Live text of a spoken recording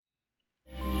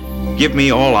Give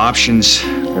me all options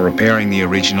for repairing the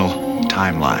original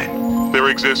timeline. There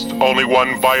exists only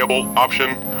one viable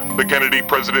option. The Kennedy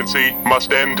presidency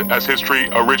must end as history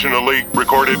originally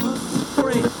recorded.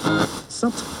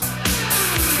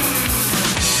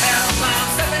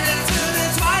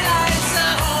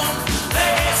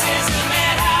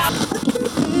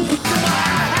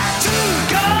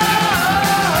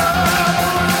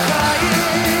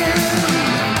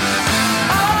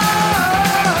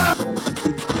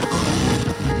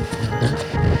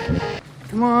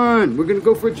 Come on, we're gonna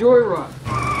go for a joyride.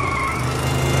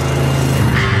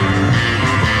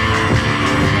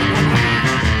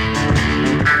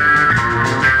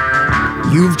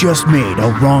 You've just made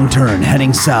a wrong turn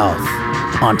heading south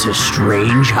onto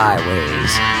strange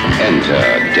highways.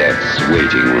 Enter death's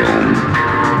waiting room,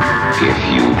 if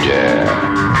you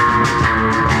dare.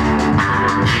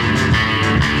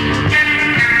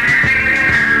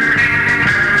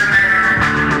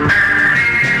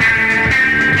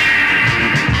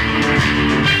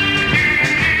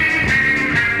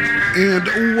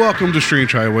 And welcome to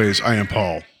Strange Highways. I am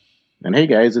Paul. And hey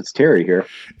guys, it's Terry here.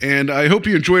 And I hope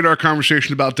you enjoyed our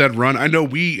conversation about Dead Run. I know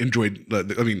we enjoyed,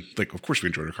 of course we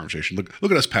enjoyed our conversation.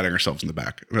 Look at us patting ourselves in the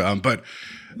back. But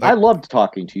I loved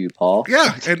talking to you, Paul.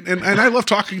 Yeah, and I love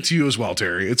talking to you as well,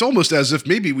 Terry. It's almost as if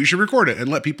maybe we should record it and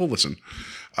let people listen.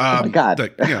 Oh my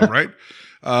God. Yeah, right?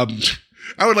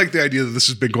 I would like the idea that this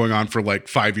has been going on for like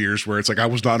 5 years, where it's like I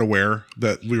was not aware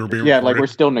that we were being recorded. Like we're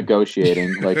still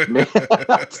negotiating.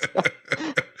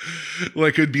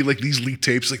 Like it'd be like these leaked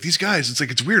tapes, like these guys. It's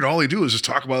like it's weird. All they do is just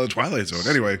talk about the Twilight Zone.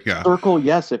 Anyway, yeah. Circle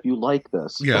yes if you like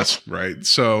this. Yes, right.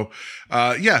 So,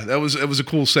 it was a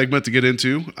cool segment to get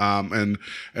into. And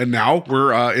now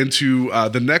we're into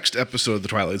the next episode of the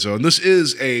Twilight Zone. This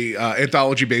is a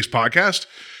anthology based podcast,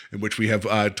 in which we have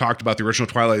talked about the original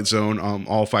Twilight Zone,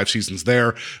 all 5 seasons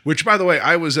there, which, by the way,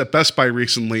 I was at Best Buy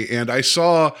recently, and I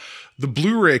saw the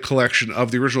Blu-ray collection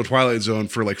of the original Twilight Zone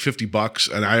for like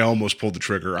 $50, and I almost pulled the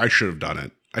trigger. I should have done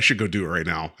it. I should go do it right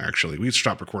now, actually. We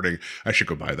stopped recording. I should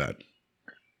go buy that.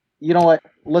 You know what?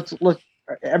 Let's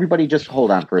everybody just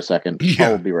hold on for a second.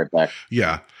 Yeah. I'll be right back.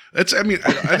 Yeah. I think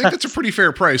that's a pretty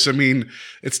fair price. I mean,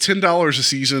 it's $10 a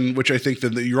season, which I think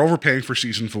that you're overpaying for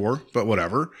season 4, but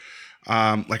whatever.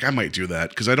 I might do that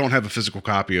because I don't have a physical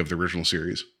copy of the original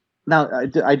series. Now,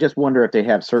 I just wonder if they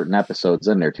have certain episodes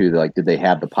in there too. Like, did they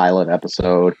have the pilot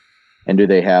episode, and do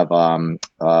they have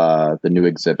the new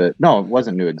exhibit? No, it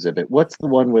wasn't new exhibit. What's the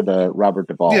one with Robert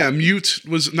Duvall? Yeah, Mute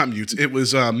was not Mute. It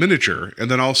was Miniature,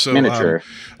 and then also Miniature.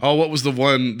 What was the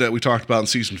one that we talked about in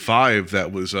season 5?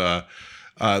 That was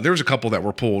there was a couple that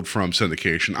were pulled from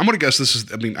syndication. I'm going to guess this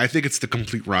is. I mean, I think it's the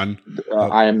complete run.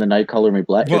 I Am the Night, Color Me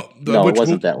Black. Well, it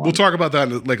wasn't that one. We'll talk about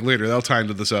that like later. That'll tie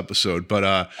into this episode. But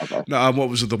okay. What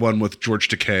was it? The one with George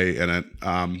Takei in it.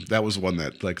 That was the one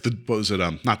that like what was it?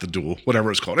 Not The Duel,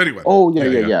 whatever it's called. Anyway. Oh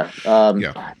yeah.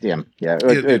 Damn. Yeah.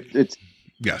 It's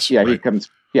yes. Yeah. Right. He comes.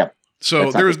 Yeah.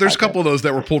 So there's a couple of those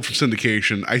that were pulled from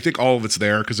syndication. I think all of it's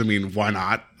there because, I mean, why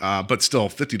not? But still,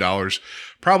 $50,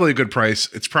 probably a good price.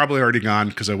 It's probably already gone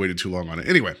because I waited too long on it.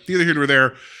 Anyway, neither here nor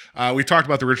there. We talked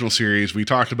about the original series. We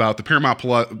talked about the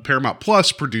Paramount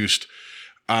Plus produced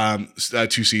 2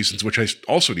 seasons, which I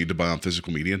also need to buy on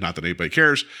physical media. Not that anybody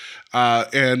cares.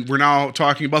 And we're now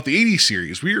talking about the 80s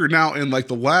series. We are now in like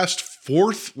the last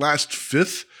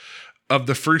fifth of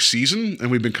the first season,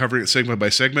 and we've been covering it segment by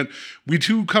segment. We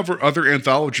do cover other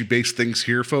anthology-based things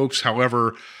here, folks.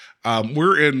 However,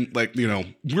 we're in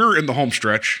the home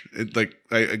stretch.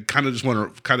 I kind of just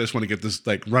want to get this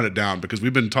run it down because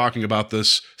we've been talking about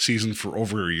this season for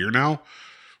over a year now,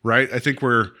 right? I think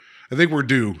we're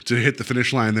due to hit the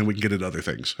finish line, then we can get into other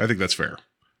things. I think that's fair.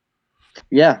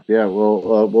 Yeah.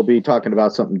 We'll be talking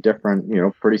about something different,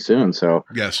 pretty soon. So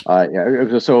yes. Kind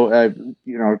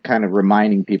of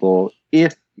reminding people,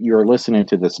 if you're listening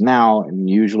to this now and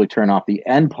you usually turn off the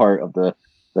end part of the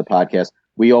podcast,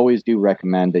 we always do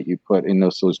recommend that you put in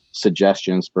those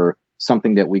suggestions for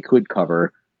something that we could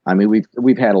cover. I mean,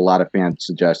 we've had a lot of fan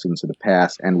suggestions in the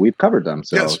past, and we've covered them.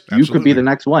 So yes, you could be the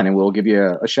next one, and we'll give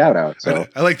you a shout out. So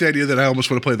I like the idea that I almost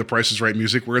want to play the Price is Right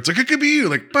music, where it's like it could be you,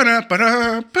 like ba-da,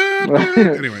 ba-da,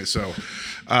 ba-da. Anyway. So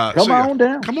come on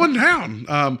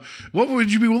down. What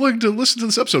would you be willing to listen to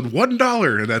this episode?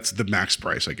 $1, and that's the max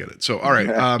price. I get it. So all right.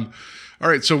 All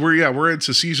right, so we're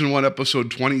into season 1,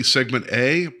 episode 20, segment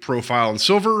A, Profile in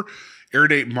Silver, air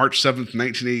date March 7th,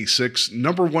 1986.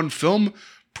 Number 1 film,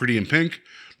 Pretty in Pink.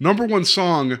 Number 1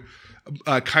 song,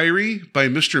 Kyrie by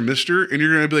Mr. Mister, and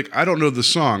you're going to be like, I don't know this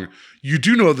song. You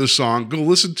do know this song. Go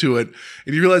listen to it,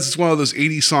 and you realize it's one of those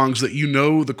 80s songs that you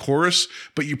know the chorus,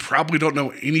 but you probably don't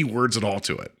know any words at all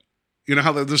to it. You know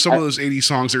how there's some of those 80s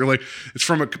songs that are like, it's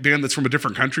from a band that's from a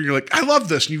different country. You're like, I love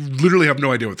this. And you literally have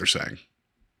no idea what they're saying.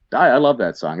 I love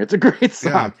that song. It's a great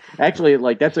song. Yeah. Actually,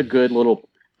 like that's a good little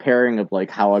pairing of like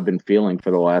how I've been feeling for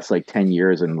the last like 10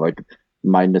 years and like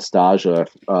my nostalgia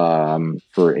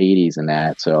for 80s and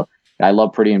that. So I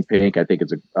love Pretty in Pink. I think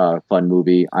it's a fun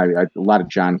movie. A lot of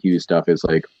John Hughes stuff is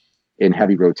like in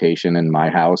heavy rotation in my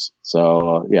house.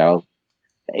 So,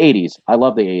 80s. I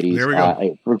love the 80s. There we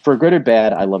go. For good or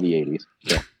bad, I love the 80s.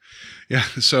 So. Yeah.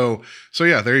 So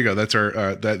yeah, there you go. That's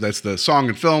our, that's the song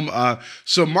and film.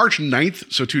 So March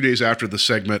 9th, so 2 days after the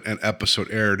segment and episode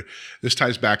aired, this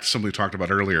ties back to something we talked about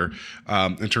earlier,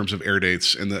 in terms of air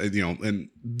dates and and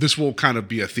this will kind of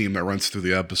be a theme that runs through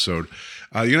the episode.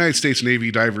 The United States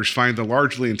Navy divers find the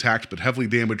largely intact but heavily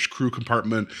damaged crew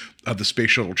compartment of the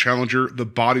Space Shuttle Challenger. The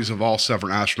bodies of all 7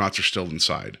 astronauts are still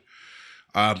inside.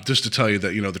 Just to tell you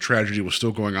that, the tragedy was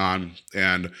still going on.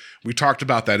 And we talked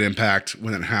about that impact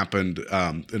when it happened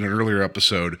in an earlier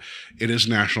episode. It is a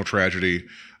national tragedy.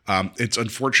 It's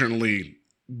unfortunately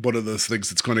one of those things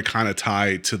that's going to kind of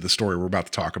tie to the story we're about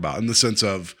to talk about in the sense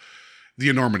of the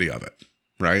enormity of it.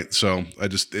 Right. So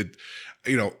it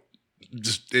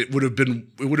would have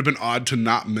been odd to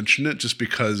not mention it just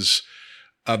because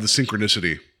of the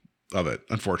synchronicity of it,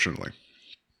 unfortunately.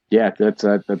 Yeah,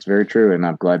 that's very true, and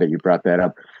I'm glad that you brought that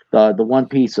up. The one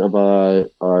piece of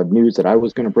news that I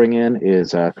was going to bring in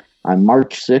is on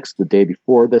March 6th, the day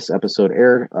before this episode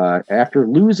aired, after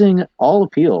losing all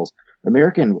appeals,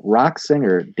 American rock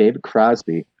singer David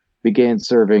Crosby began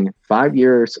serving 5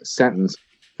 years sentence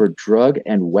for drug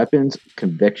and weapons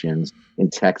convictions in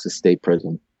Texas State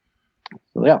Prison.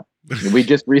 So, yeah. We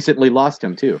just recently lost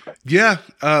him too. Yeah,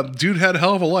 dude had a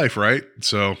hell of a life, right?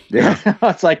 So yeah,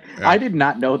 it's like I did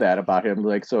not know that about him.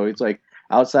 Like, so it's like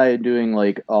outside doing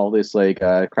like all this like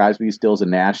Crosby, Stills,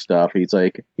 and Nash stuff. He's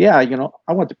like, yeah,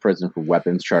 I went to prison for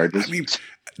weapons charges. I mean,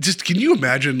 just can you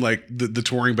imagine like the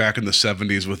touring back in the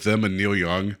 70s with them and Neil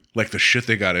Young, like the shit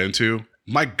they got into?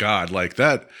 My God, like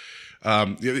that.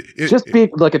 Being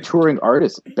like a touring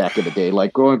artist back in the day,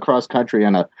 like going cross country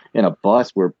in a bus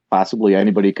where possibly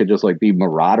anybody could just like be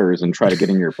marauders and try to get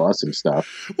in your bus and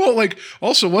stuff. Well, like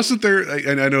also wasn't there?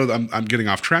 And I know I'm getting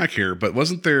off track here, but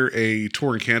wasn't there a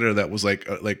tour in Canada that was like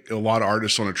a lot of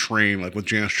artists on a train, like with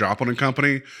Janis Joplin and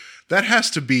company? That has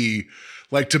to be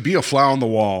like to be a fly on the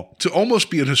wall, to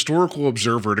almost be an historical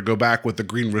observer, to go back with the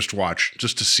green wristwatch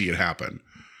just to see it happen.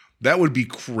 That would be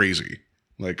crazy.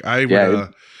 Like I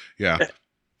would. Yeah,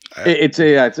 there's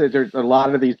a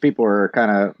lot of these people are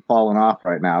kind of falling off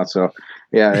right now. So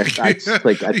yeah,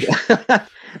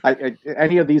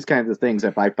 any of these kinds of things,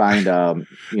 if I find,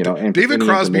 David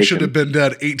Crosby should have been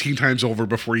dead 18 times over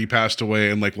before he passed away.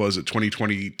 And like, was it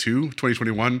 2022,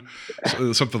 2021,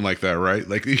 something like that, right?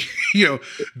 Like,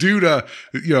 dude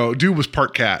was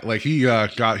part cat. Like he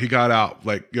got out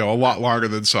like, a lot longer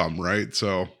than some, right?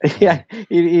 So yeah,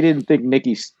 he didn't think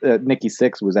Nikki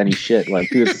Sixx was any shit. Like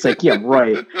he was just like, yeah,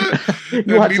 right.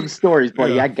 You want some stories,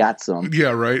 buddy? Yeah. I got some. Yeah,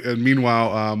 right. And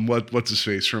meanwhile, what's his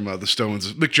face from the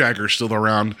Stones? Mick Jagger's still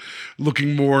around,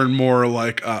 looking more and more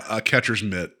like a catcher's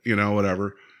mitt,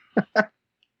 whatever.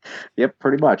 Yep,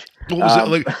 pretty much. What was that?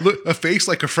 Like a face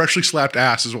like a freshly slapped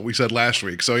ass is what we said last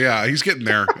week. So yeah, he's getting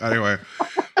there. Anyway,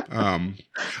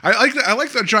 I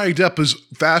like that Johnny Depp is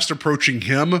fast approaching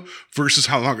him versus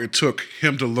how long it took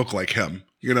him to look like him.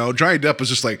 Johnny Depp was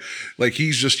just like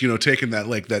he's just, taking that,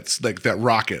 like, that's like that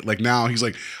rocket. Like now he's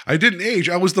like, I didn't age.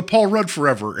 I was the Paul Rudd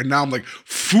forever. And now I'm like,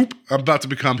 foop, I'm about to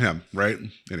become him. Right.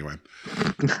 Anyway.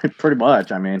 Pretty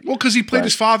much. I mean, well, cause he played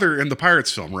his father in the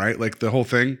Pirates film, right? Like the whole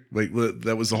thing, like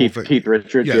that was the whole thing. Keith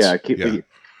Richards. Yes.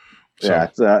 Yeah.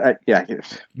 So, yeah.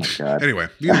 My God. Anyway,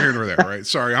 neither here nor there, right?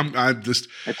 Sorry, I'm just.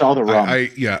 It's all the rum.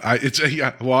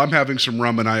 Well, I'm having some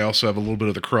rum, and I also have a little bit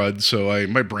of the crud, so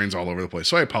my brain's all over the place.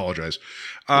 So I apologize.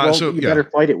 You better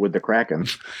fight it with the Kraken.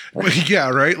 Yeah,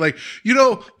 right. Like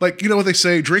what they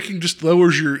say, drinking just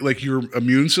lowers your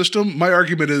immune system. My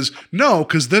argument is no,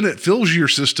 because then it fills your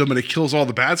system and it kills all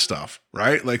the bad stuff,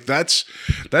 right? Like that's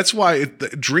why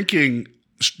drinking,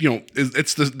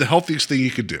 it's the healthiest thing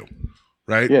you could do.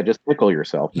 Right? Yeah, just pickle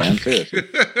yourself, man. Seriously.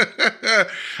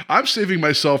 I'm saving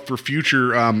myself for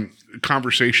future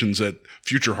conversations at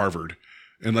future Harvard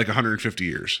in like 150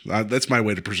 years. That's my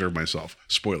way to preserve myself.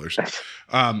 Spoilers.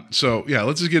 So yeah,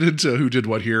 let's just get into who did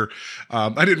what here.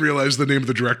 I didn't realize the name of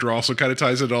the director also kind of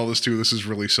ties into all this too. This is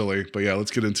really silly, but yeah,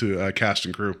 let's get into cast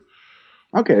and crew.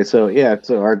 Okay, so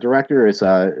our director is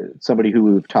somebody who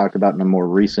we've talked about in a more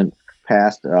recent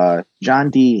past,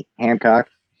 John D. Hancock.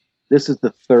 This is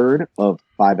the third of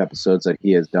 5 episodes that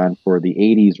he has done for the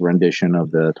 80s rendition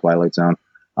of the Twilight Zone.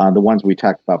 The ones we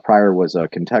talked about prior was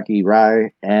Kentucky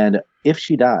Rye and If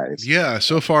She Dies. Yeah,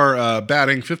 so far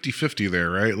batting 50-50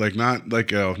 there, right? Like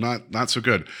not so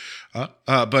good.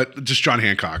 But just John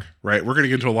Hancock, right? We're going to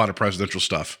get into a lot of presidential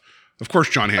stuff. Of course,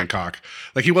 John Hancock.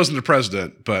 Like he wasn't the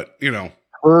president, but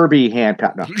Herbie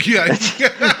Hancock. No. Yeah.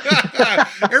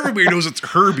 Everybody knows it's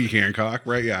Herbie Hancock,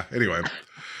 right? Yeah. Anyway.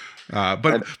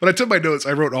 But I took my notes.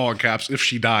 I wrote all in caps. If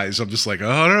she dies, I'm just like,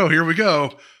 oh no, here we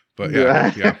go. But yeah.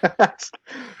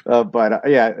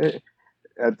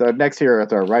 The next here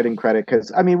at our writing credit,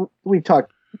 because I mean we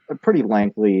talked pretty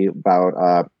lengthily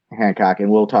about Hancock,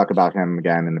 and we'll talk about him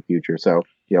again in the future. So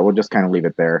yeah, we'll just kind of leave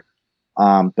it there.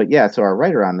 So our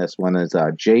writer on this one is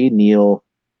J. Neil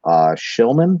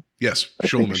Shillman. Yes,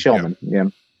 Shillman. Yeah.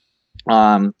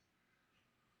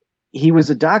 He was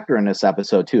a doctor in this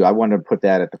episode too. I wanted to put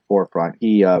that at the forefront.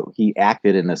 He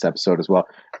acted in this episode as well.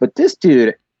 But this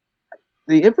dude,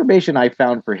 the information I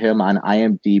found for him on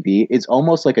IMDb is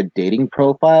almost like a dating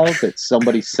profile that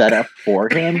somebody set up for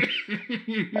him.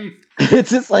 It's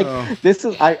just like, this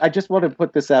is, I just want to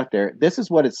put this out there. This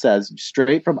is what it says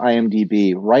straight from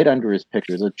IMDb, right under his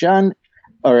pictures. A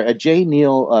J.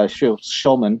 Neil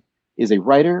Shulman is a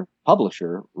writer,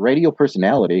 publisher, radio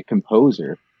personality,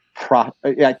 composer,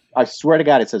 I swear to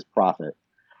God, it says prophet,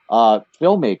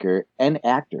 filmmaker, and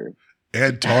actor.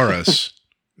 Ed Taurus,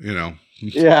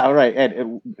 Yeah, right.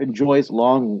 And enjoys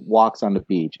long walks on the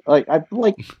beach.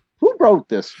 Who wrote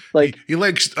this? Like he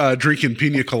likes drinking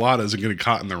pina coladas and getting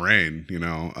caught in the rain.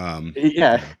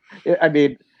 Yeah. I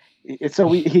mean,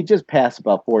 so he just passed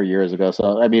about 4 years ago.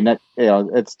 So I mean,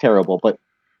 it's terrible. But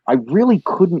I really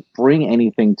couldn't bring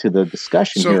anything to the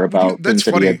discussion here about things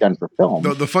that he had done for film.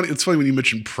 It's funny when you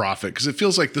mention Prophet, because it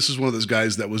feels like this is one of those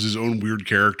guys that was his own weird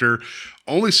character.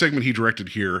 Only segment he directed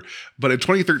here, but in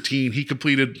 2013 he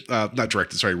completed, written. In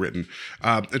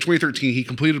 2013 he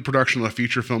completed production on a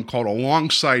feature film called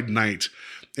Alongside Night,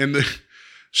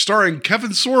 starring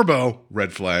Kevin Sorbo,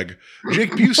 red flag,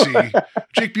 Jake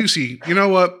Busey, you know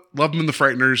what? Love him in The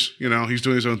Frighteners. He's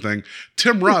doing his own thing.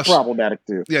 Tim Russ. Problematic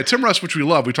too. Yeah, Tim Russ, which we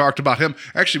love. We talked about him.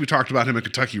 Actually, we talked about him in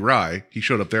Kentucky Rye. He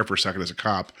showed up there for a second as a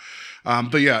cop.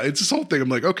 But yeah, it's this whole thing. I'm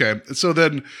like, okay. So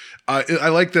then I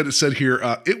like that it said here,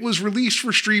 it was released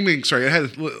for streaming. Sorry, it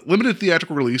had limited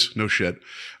theatrical release. No shit.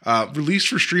 Released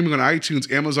for streaming on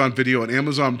iTunes, Amazon Video, and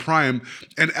Amazon Prime,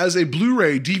 and as a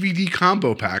Blu-ray DVD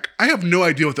combo pack. I have no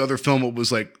idea what the other film it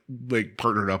was like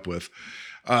partnered up with.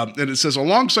 And it says,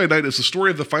 Alongside Night is the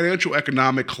story of the final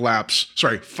economic collapse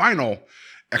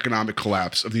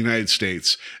of the United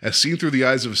States, as seen through the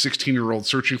eyes of a 16-year-old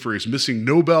searching for his missing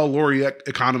Nobel laureate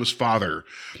economist father,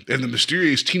 and the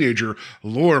mysterious teenager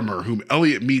Lorimer, whom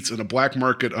Elliot meets in a black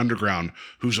market underground,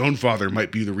 whose own father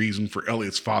might be the reason for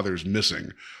Elliot's father's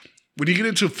missing. When you get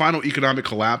into final economic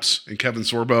collapse and Kevin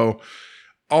Sorbo,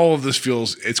 all of this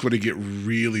feels it's going to get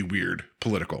really weird,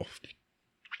 political.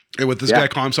 And with this guy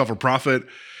calling himself a prophet,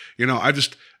 Jake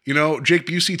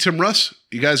Busey, Tim Russ,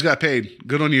 you guys got paid.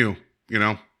 Good on you.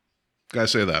 Gotta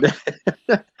say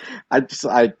that. I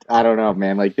don't know,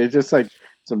 man. Like, there's just like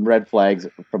some red flags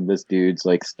from this dude's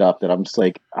like stuff that I'm just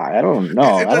like, I don't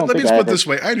know. Let me just put it this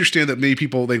way. I understand that many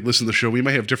people listen to the show. We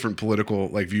might have different political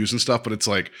views and stuff, but it's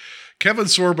like Kevin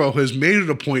Sorbo has made it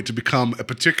a point to become a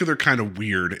particular kind of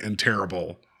weird and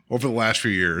terrible over the last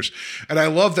few years. And I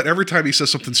love that every time he says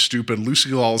something stupid, Lucy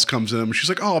Lawless comes in and she's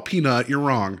like, "Oh, Peanut, you're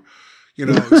wrong." So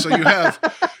you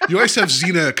always have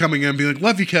Xena coming in and being like,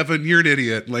 "Love you, Kevin, you're an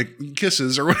idiot," like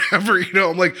kisses or whatever.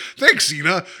 I'm like, "Thanks,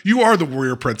 Xena. You are the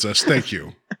warrior princess. Thank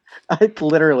you." I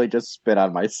literally just spit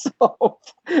on myself. Oh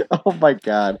my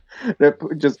God. That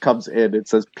just comes in. It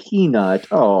says Peanut.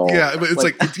 Oh. Yeah, but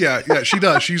it's yeah, she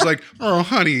does. She's like, "Oh,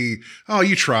 honey. Oh,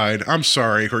 you tried. I'm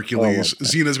sorry, Hercules."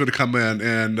 Xena's going to come in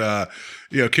and,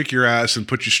 kick your ass and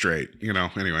put you straight,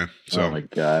 anyway. So. Oh my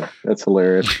God. That's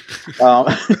hilarious. So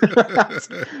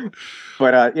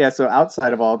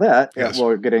outside of all that,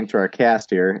 we'll get into our cast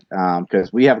here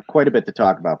because we have quite a bit to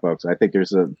talk about, folks. I think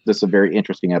this is a very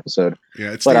interesting episode.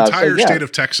 Yeah, it's the entire state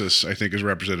of Texas, I think, is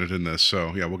represented in this.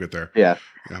 So, yeah, we'll get there. Yeah.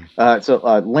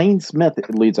 Lane Smith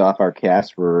leads off our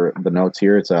cast for the notes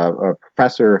here. It's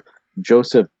Professor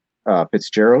Joseph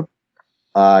Fitzgerald.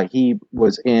 He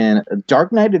was in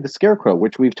Dark Knight of the Scarecrow,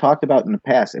 which we've talked about in the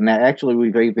past. And actually,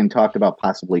 we've even talked about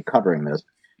possibly covering this.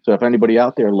 So if anybody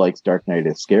out there likes Dark Knight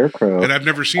of the Scarecrow. And I've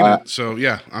never seen it. So,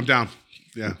 yeah, I'm down.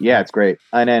 Yeah. Yeah, it's great.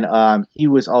 And then he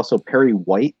was also Perry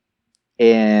White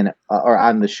or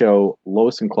on the show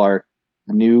Lois and Clark,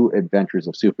 New Adventures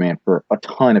of Superman for a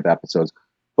ton of episodes.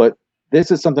 But this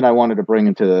is something I wanted to bring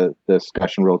into the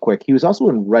discussion real quick. He was also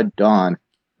in Red Dawn,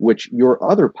 which your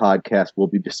other podcast will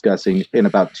be discussing in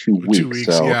about 2 weeks. 2 weeks,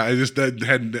 so. yeah. I just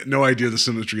had no idea the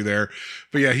symmetry there.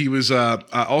 But yeah, he was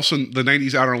also in the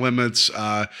 90s Outer Limits.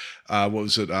 What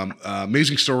was it?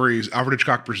 Amazing Stories. Alfred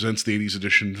Hitchcock Presents the 80s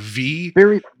edition.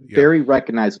 Very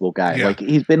recognizable guy. Yeah. Like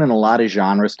he's been in a lot of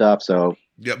genre stuff. So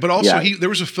yeah, but also there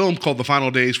was a film called The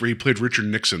Final Days where he played Richard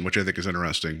Nixon, which I think is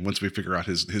interesting once we figure out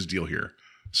his deal here.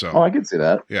 So I can see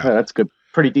that. Yeah. That's good.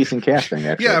 Pretty decent casting,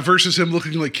 actually. Yeah, versus him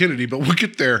looking like Kennedy, but we'll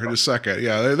get there in a second.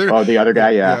 Yeah, the other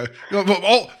guy, yeah. No, but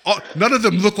none of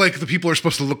them look like the people are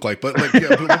supposed to look like, but like,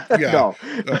 yeah. No.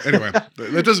 Anyway,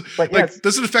 that doesn't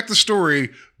doesn't affect the story,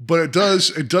 but it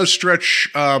does stretch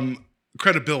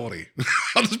credibility.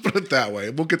 I'll just put it that way.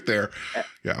 We'll get there.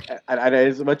 Yeah. And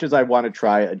as much as I want to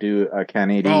try to do a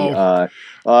Kennedy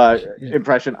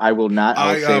impression, I will not.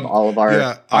 I'll save all of our.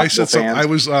 Yeah, I said fans. I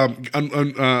was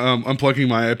unplugging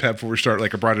my iPad before we start.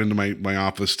 Like I brought it into my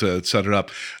office to set it up,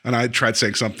 and I tried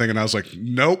saying something, and I was like,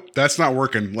 "Nope, that's not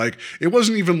working." Like it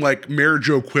wasn't even like Mayor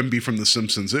Joe Quimby from The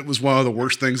Simpsons. It was one of the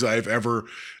worst things I've ever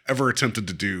attempted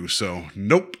to do. So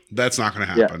nope, that's not going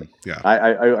to happen. Yeah.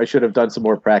 I should have done some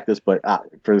more practice, but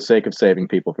for the sake of saving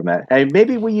people from that, and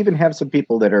maybe we even have some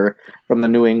people that are from the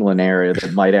New England area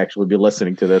that might actually be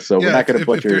listening to this. So we're not going to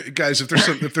put your guys. If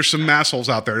there's some massholes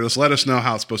out there, just let us know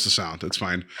how it's supposed to sound. It's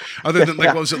fine. Other than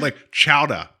what was it like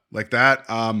chowder like that?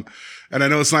 And I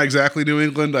know it's not exactly New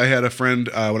England. I had a friend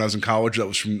when I was in college that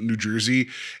was from New Jersey,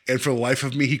 and for the life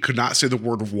of me, he could not say the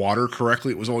word water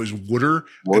correctly. It was always wooder,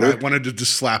 and I wanted to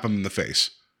just slap him in the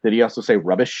face. Did he also say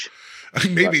rubbish?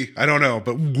 Maybe. I don't know,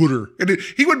 but wooder. And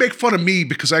he would make fun of me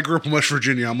because I grew up in West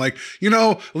Virginia. I'm like,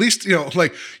 at least,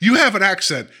 like you have an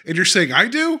accent and you're saying I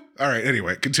do? All right.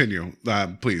 Anyway, continue,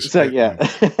 please. So yeah,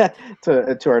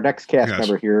 to our next cast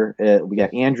member here, we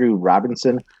got Andrew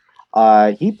Robinson.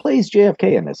 He plays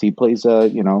JFK in this. He plays,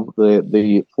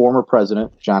 the former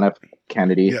president, John F.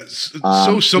 Kennedy. Yes,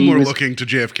 so similar looking to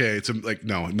JFK. It's like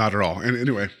no, not at all. And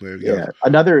anyway,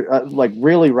 another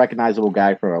really recognizable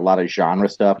guy for a lot of genre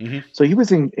stuff. Mm-hmm. So he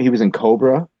was in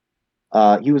Cobra.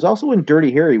 He was also in Dirty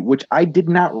Harry, which I did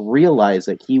not realize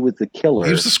that he was the killer.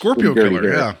 He was the Scorpio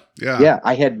killer. Yeah.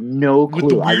 I had no clue. With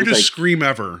the weirdest scream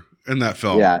ever in that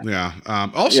film. Yeah.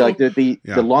 Also, the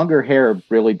longer hair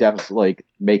really definitely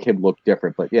make him look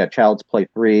different. But yeah, Child's Play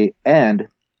 3 and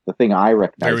the thing I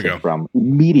recognize him from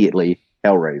immediately,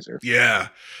 Hellraiser. Yeah,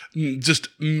 just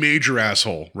major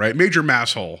asshole, right? Major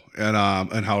masshole, and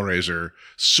Hellraiser.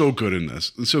 So good in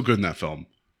this, and so good in that film.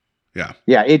 Yeah,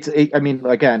 yeah.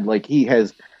 He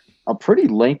has a pretty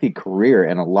lengthy career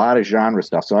and a lot of genre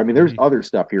stuff. So there's other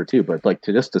stuff here too, but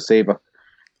to save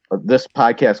this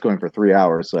podcast going for 3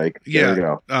 hours, there we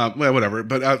go. Well, whatever.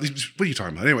 But what are you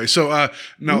talking about? Anyway, so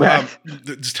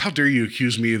just how dare you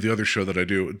accuse me of the other show that I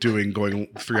doing going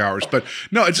 3 hours? But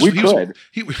no, it's just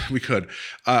we could.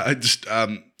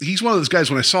 He's one of those guys.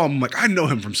 When I saw him, I'm like, I know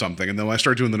him from something, and then when I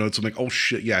started doing the notes, I'm like, oh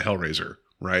shit, yeah, Hellraiser.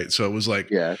 Right. So it was like,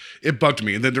 it bugged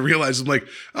me. And then to realize I'm like,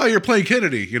 oh, you're playing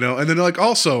Kennedy, and then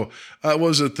also,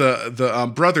 was it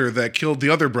the brother that killed the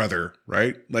other brother?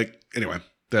 Right. Like, anyway,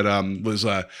 that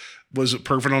was it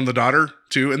Perfect on the Daughter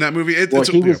too in that movie?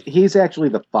 He's actually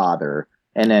the father,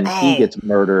 and then he gets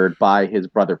murdered by his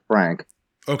brother Frank.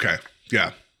 Okay.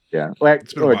 Yeah. Yeah.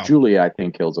 Or Julia, I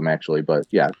think, kills him actually, but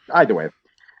yeah, either way.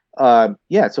 So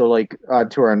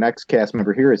to our next cast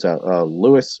member here is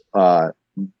Louis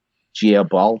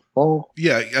Giambalvo.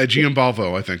 Yeah,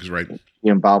 Giambalvo, I think is right.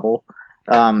 Giambalvo.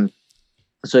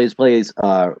 So he plays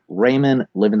Raymond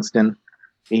Livingston.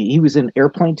 He was in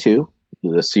Airplane 2,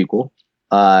 the sequel.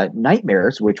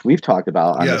 Nightmares, which we've talked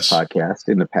about on this podcast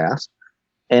in the past.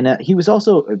 And he was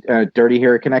also a Dirty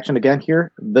Harry connection again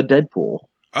here, the Deadpool.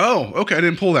 Oh, okay. I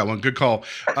didn't pull that one. Good call.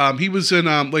 He was in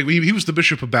he was the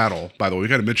Bishop of Battle, by the way. We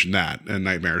got to mention that in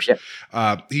Nightmares.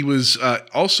 Yep. He was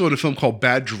also in a film called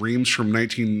Bad Dreams from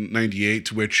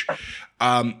 1998, which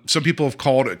some people have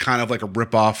called it kind of like a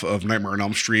ripoff of Nightmare on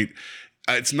Elm Street.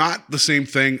 It's not the same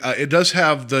thing. It does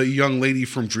have the young lady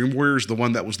from Dream Warriors, the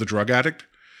one that was the drug addict.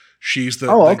 She's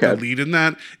the lead in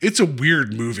that. It's a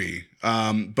weird movie,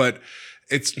 but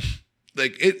it's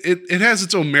like it has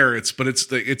its own merits. But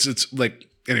it's like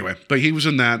anyway. But he was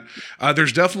in that.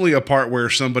 There's definitely a part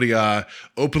where somebody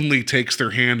openly takes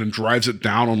their hand and drives it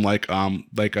down on like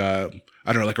a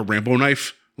Rambo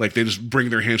knife. Like they just bring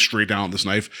their hand straight down on this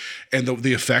knife, and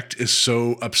the effect is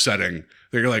so upsetting.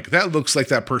 They're like, that looks like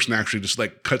that person actually just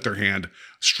like cut their hand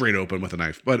straight open with a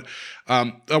knife. But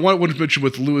I want to mention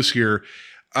with Lewis here,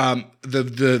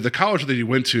 the college that he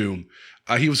went to,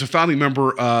 he was a founding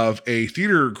member of a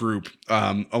theater group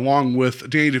along with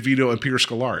Danny DeVito and Peter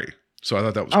Scolari. So I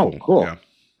thought that was cool. Cool. Yeah.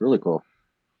 Really cool.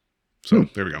 So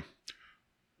there we go.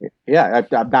 Yeah,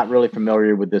 I'm not really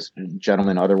familiar with this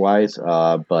gentleman otherwise,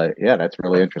 but yeah, that's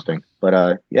really interesting.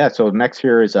 But yeah, so next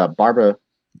here is Barbara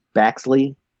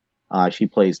Baxley. She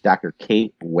plays Dr.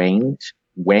 Kate Wang.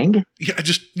 Wang? Yeah,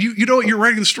 just you know what, you're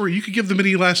writing the story. You could give the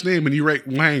mini last name and you write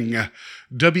Wang,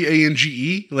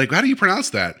 Wange. Like, how do you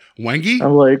pronounce that? Wangy?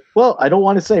 I'm like, well, I don't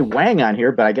want to say Wang on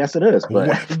here, but I guess it is.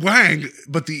 But Wang,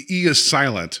 but the E is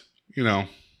silent. You know.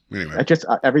 Anyway, I just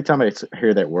every time I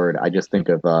hear that word, I just think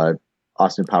of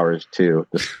Austin Powers 2.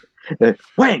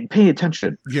 Wang, pay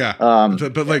attention. Yeah,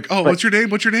 but like, oh, what's your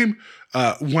name? What's your name?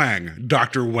 Wang,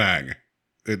 Dr. Wang.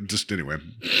 It just anyway.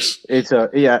 It's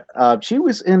she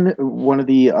was in one of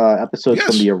the episodes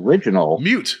from the original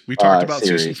Mute. We talked about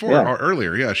series. season 4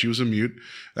 earlier. Yeah, she was a Mute.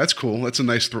 That's cool. That's a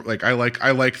nice like I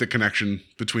like the connection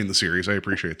between the series. I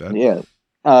appreciate that. Yeah,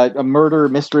 a murder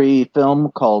mystery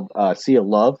film called Sea of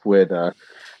Love with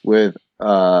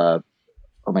oh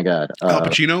my god, Al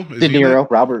Pacino, De Niro,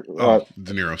 Robert.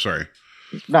 De Niro. Sorry.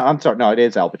 No, I'm sorry. No, it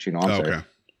is Al Pacino. I'm sorry.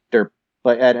 Okay.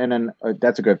 But and then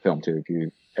that's a good film too.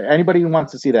 If anybody who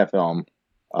wants to see that film,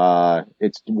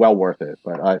 it's well worth it.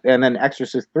 But and then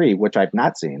Exorcist 3, which I've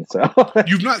not seen. So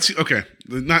you've not seen? Okay,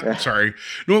 sorry.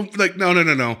 No, like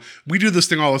no. We do this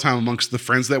thing all the time amongst the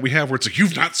friends that we have, where it's like,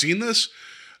 you've not seen this.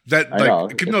 That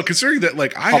like no, considering that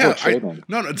like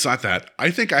no, it's not that. I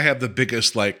think I have the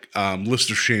biggest like list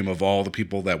of shame of all the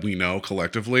people that we know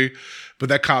collectively, but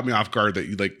that caught me off guard that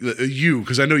you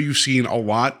because I know you've seen a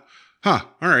lot. Huh?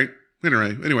 All right.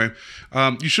 Anyway,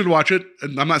 you should watch it.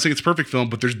 And I'm not saying it's a perfect film,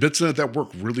 but there's bits in it that work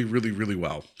really, really, really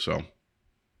well. So, all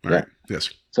right. Yes.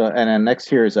 So, and then next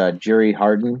here is Jerry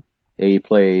Hardin. He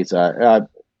plays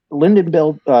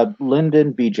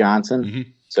Lyndon B. Johnson. Mm-hmm.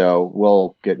 So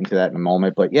we'll get into that in a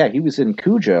moment. But yeah, he was in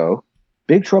Cujo,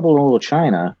 Big Trouble in Little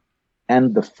China,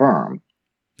 and The Firm.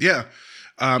 Yeah.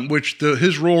 Which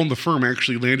his role in The Firm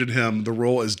actually landed him the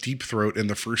role as Deep Throat in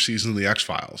the first season of The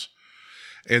X-Files.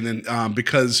 And then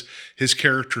because his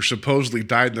character supposedly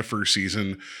died in the first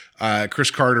season, Chris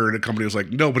Carter and the company was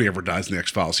like, nobody ever dies in the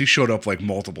X-Files. He showed up like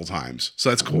multiple times. So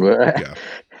that's cool. Yeah.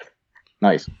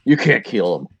 Nice. You can't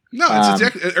kill him. No, it's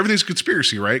exactly, everything's a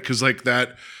conspiracy, right? Because like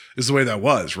that is the way that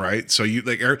was, right? So you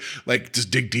like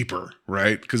just dig deeper,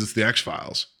 right? Because it's the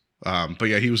X-Files. But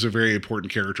yeah, he was a very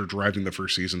important character driving the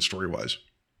first season story-wise.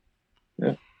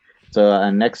 Yeah.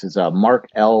 So next is Mark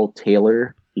L.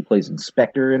 Taylor. He plays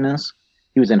Inspector in this.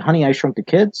 He was in Honey, I Shrunk the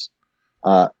Kids,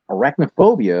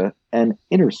 Arachnophobia, and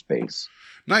Inner Space.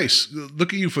 Nice.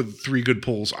 Look at you for 3 good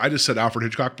pulls. I just said Alfred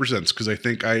Hitchcock Presents because I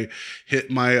think I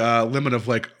hit my limit of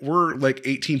like, we're like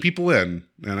 18 people in.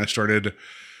 And I started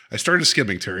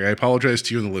skimming, Terry. I apologize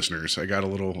to you and the listeners. I got a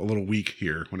little weak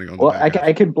here when I go. Well,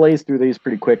 I can blaze through these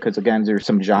pretty quick because again, there's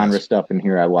some genre stuff in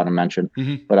here I want to mention.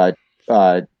 Mm-hmm. But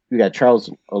we got Charles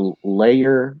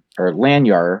Lanyard.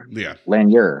 Yeah.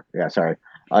 Lanyard. Yeah, sorry.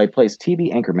 He plays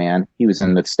TV anchorman. He was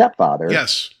in The Stepfather.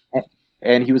 Yes.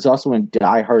 And he was also in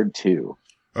Die Hard 2.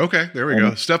 Okay, there we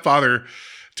go. Stepfather,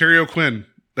 Terry O'Quinn.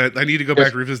 I need to go back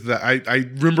and revisit that. I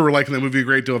remember liking that movie a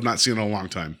great deal. I've not seen it in a long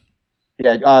time.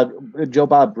 Yeah, Joe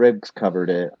Bob Briggs covered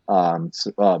it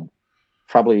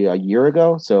probably a year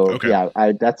ago. So yeah,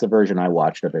 that's the version I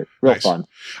watched of it. Real fun.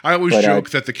 I always joke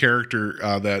that the character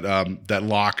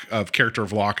character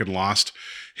of Locke and Lost,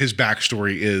 his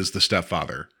backstory is the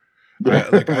stepfather.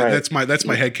 That's my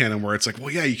headcanon where it's like,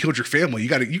 well, yeah, you killed your family.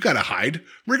 You gotta hide.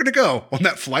 We're gonna go on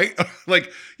that flight.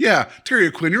 Like, yeah, Terry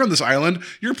O'Quinn, you're on this island.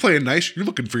 You're playing nice. You're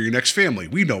looking for your next family.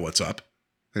 We know what's up.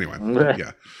 Anyway,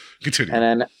 yeah, continue.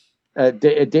 And then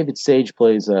David Sage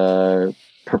plays a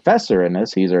professor in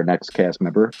this. He's our next cast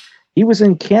member. He was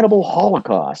in Cannibal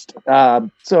Holocaust.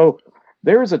 So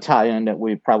there's a tie-in that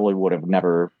we probably would have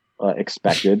never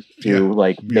expected to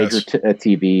major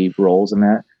TV roles in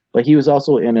that. But he was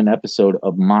also in an episode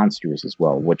of Monsters as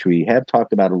well, which we have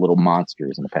talked about a little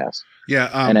Monsters in the past. Yeah.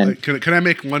 And then, can I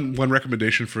make one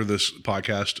recommendation for this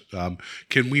podcast?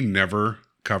 Can we never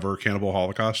cover Cannibal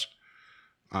Holocaust?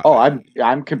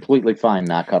 I'm completely fine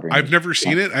not covering. I've never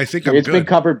seen it. I think it's been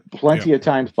covered plenty of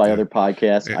times by other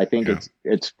podcasts. Yeah. I think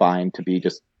it's fine to be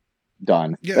just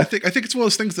done. Yeah, I think it's one of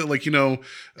those things that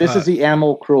this is the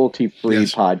animal cruelty free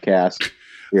podcast.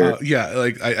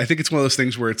 I think it's one of those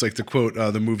things where it's like the quote,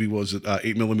 the movie was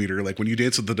 8mm. Like when you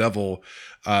dance with the devil,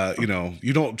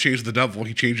 you don't change the devil,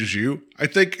 he changes you.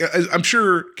 I'm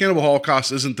sure Cannibal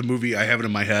Holocaust isn't the movie I have it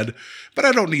in my head, but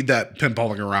I don't need that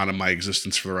pinballing around in my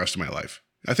existence for the rest of my life.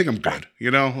 I think I'm good.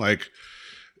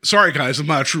 Sorry guys, I'm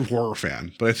not a true horror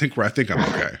fan, but I think I'm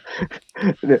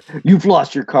okay. You've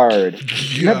lost your card.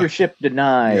 Membership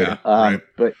denied. Right.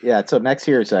 But yeah, so next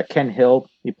here is Ken Hill.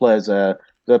 He plays the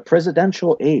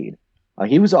presidential aide.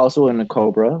 He was also in the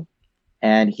Cobra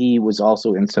and he was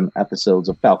also in some episodes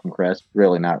of Falcon Crest.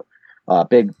 Really not a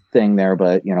big thing there,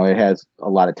 but it has a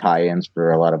lot of tie-ins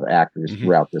for a lot of actors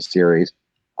throughout the series.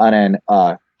 And then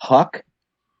Huck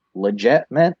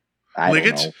Legitimate. I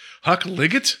don't know. Huck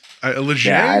Liggett? Leger?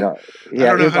 Yeah, I don't.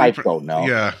 Yeah, I don't know.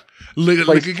 Yeah.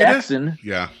 Plays Texan.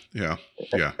 Yeah.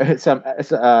 Some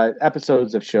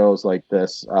episodes of shows like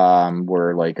this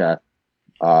were like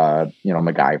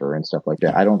MacGyver and stuff like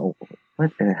that. I don't know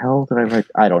what the hell did I write.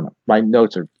 I don't know. My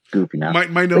notes are goofy now.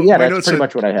 My notes pretty said,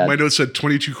 much what I had. My notes said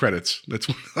 22 credits. That's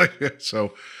what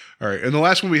so. All right, and the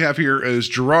last one we have here is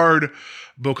Gerard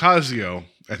Boccaccio.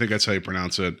 I think that's how you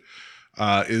pronounce it.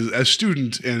 Is as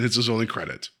student, and it's his only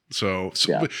credit. So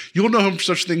you'll know him for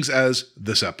such things as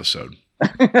this episode.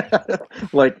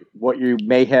 Like what you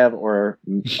may have or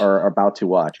are about to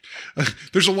watch.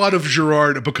 There's a lot of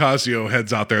Gerard Boccaccio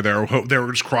heads out there that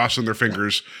were just crossing their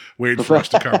fingers waiting for us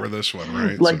to cover this one,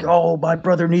 right? Like, my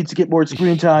brother needs to get more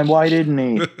screen time. Why didn't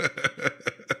he?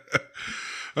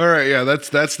 All right, yeah,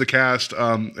 that's the cast,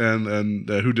 and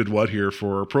who did what here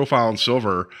for Profile in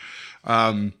Silver.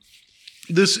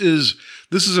 This is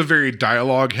a very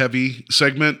dialogue heavy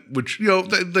segment, which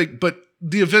but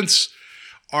the events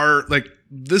are like,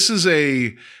 this is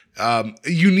a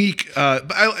unique.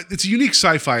 It's a unique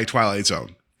sci-fi Twilight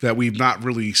Zone that we've not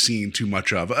really seen too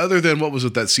much of, other than what was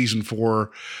it, that season 4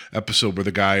 episode where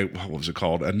the guy, what was it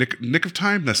called? A Nick of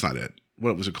Time? That's not it.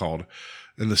 What was it called?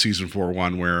 In the season 4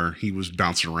 one where he was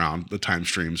bouncing around the time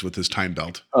streams with his time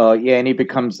belt. Oh yeah, and he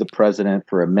becomes the president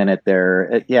for a minute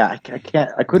there. I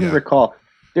couldn't recall.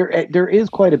 There is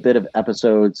quite a bit of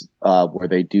episodes where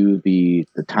they do the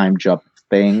time jump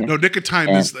thing. No, Nick of Time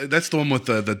that's the one with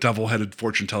the double-headed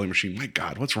fortune telling machine. My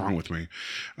God, what's wrong with me?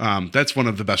 That's one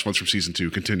of the best ones from season 2.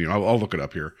 Continue. I'll look it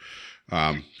up here.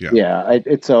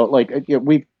 It's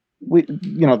we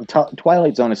the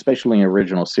Twilight Zone, especially in the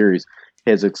original series,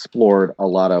 has explored a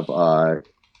lot of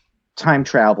time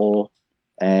travel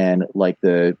and like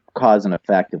the cause and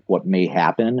effect of what may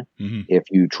happen if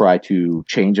you try to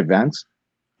change events.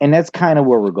 And that's kind of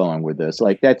where we're going with this.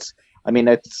 Like that's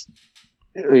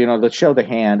the show The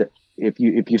Hand. If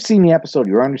you've seen the episode,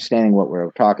 you're understanding what we're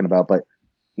talking about. But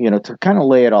to kind of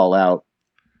lay it all out,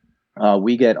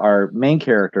 we get our main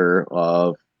character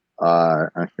of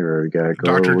here we go.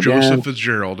 Dr. Joseph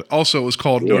Fitzgerald. Also, it was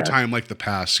called No Time Like the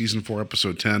Past, season 4,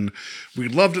 episode 10. We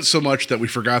loved it so much that we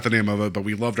forgot the name of it, but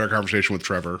we loved our conversation with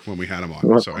Trevor when we had him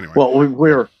on. So anyway, well,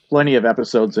 we're plenty of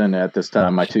episodes in at this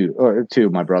time. My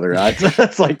brother.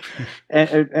 It's like,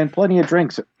 and plenty of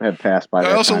drinks have passed by.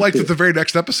 I also liked that the very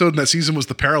next episode in that season was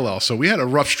the parallel. So we had a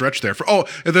rough stretch there.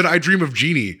 And then I Dream of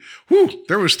Jeannie. Whew,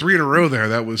 there was 3 in a row there.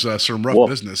 That was some rough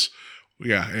business.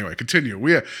 Yeah. Anyway, continue.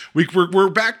 We're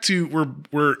back to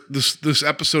this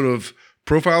episode of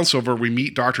Profile in Silver. We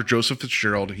meet Dr. Joseph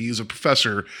Fitzgerald. He's a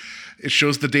professor. It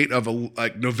shows the date of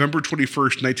November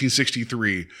 21st,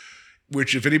 1963,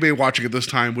 which if anybody watching at this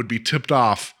time would be tipped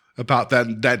off about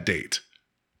that date.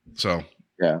 So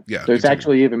yeah. There's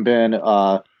actually even been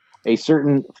a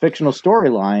certain fictional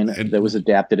storyline that was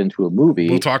adapted into a movie.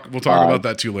 We'll talk about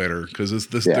that too later because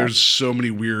there's so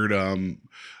many weird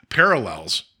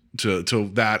parallels to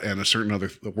that and a certain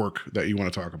other work that you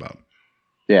want to talk about.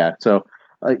 Yeah. So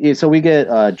we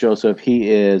get Joseph.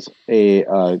 He's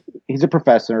a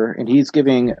professor and he's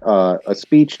giving a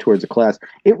speech towards a class.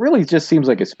 It really just seems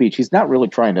like a speech. He's not really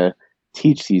trying to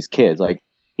teach these kids. Like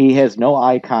he has no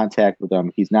eye contact with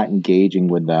them. He's not engaging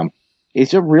with them.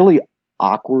 It's a really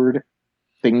awkward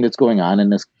thing that's going on in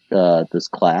this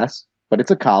class, but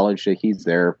it's a college that he's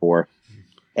there for.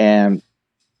 And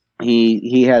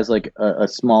he has like a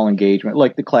small engagement,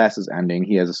 like the class is ending.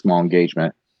 He has a small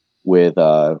engagement with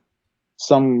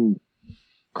some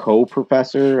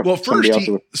co-professor. Well,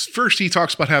 first he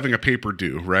talks about having a paper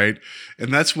due, right?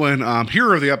 And that's when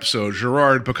hero of the episode,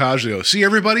 Gerard Boccaccio. See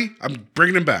everybody? I'm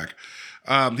bringing him back.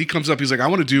 He comes up. He's like, I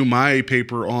want to do my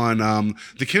paper on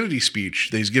the Kennedy speech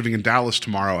that he's giving in Dallas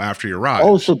tomorrow after he arrives.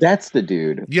 Oh, so that's the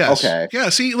dude. Yes. Okay. Yeah.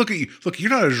 See, look at you. Look,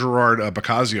 you're not a Gerard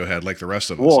Boccaccio head like the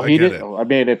rest of us. Well, he did. I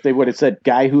mean, if they would have said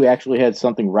guy who actually had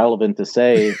something relevant to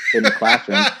say in the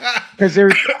classroom, because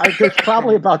there's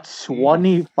probably about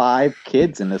 25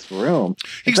 kids in this room.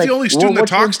 He's the only student that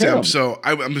talks to him, so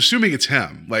I'm assuming it's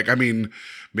him. Like, I mean.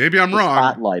 Maybe I'm wrong.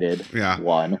 Spotlighted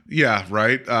one. Yeah,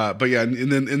 right. But yeah, and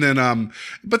then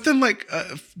but then like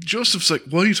Joseph's like,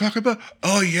 what are you talking about?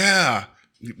 Oh yeah.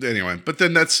 Anyway, but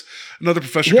then that's another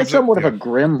professor. He has somewhat of a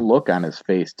grim look on his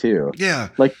face too. Yeah.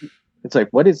 Like it's like,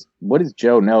 what does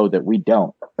Joe know that we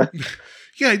don't?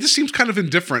 Yeah, he just seems kind of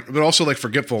indifferent, but also like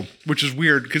forgetful, which is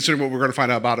weird considering what we're going to find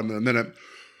out about him in a minute.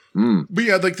 But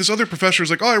yeah, like this other professor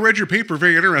is like, oh, I read your paper,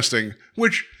 very interesting,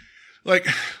 which like,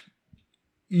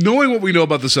 knowing what we know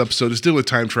about this episode is dealing with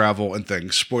time travel and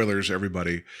things. Spoilers,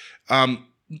 everybody.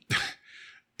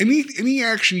 Any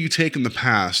action you take in the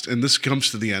past, and this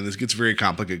comes to the end, this gets very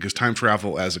complicated because time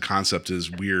travel as a concept is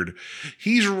weird.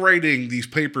 He's writing these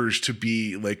papers to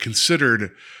be like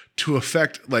considered to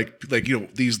affect like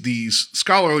these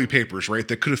scholarly papers, right?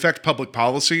 That could affect public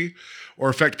policy or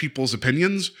affect people's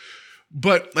opinions.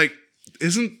 But like,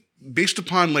 isn't based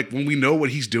upon like when we know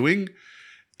what he's doing,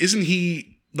 isn't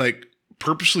he like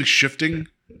purposely shifting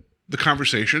the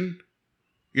conversation?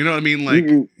 You know what I mean?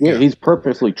 Like, he's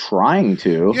purposely trying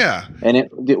to. Yeah. And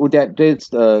it's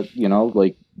the,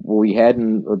 like what we had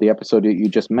in the episode that you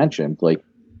just mentioned, like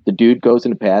the dude goes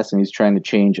in the past and he's trying to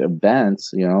change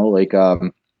events, like,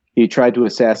 he tried to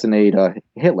assassinate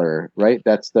Hitler, right?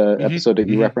 That's the episode that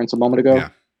you referenced a moment ago.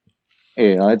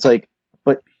 Yeah. It's like,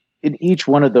 but in each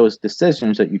one of those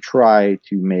decisions that you try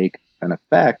to make an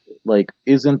effect, like,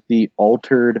 isn't the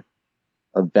altered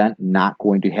event not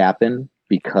going to happen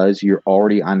because you're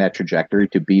already on that trajectory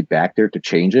to be back there to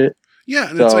change it? Yeah,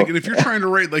 and it's like, and if you're trying to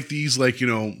write like these, like,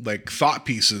 like thought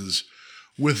pieces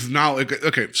with knowledge,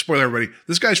 okay, spoiler everybody,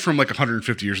 this guy's from like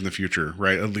 150 years in the future,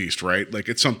 right? At least, right? Like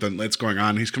it's something that's going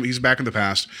on. He's back in the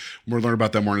past. We'll learn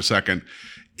about that more in a second.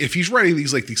 If he's writing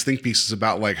these think pieces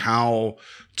about like how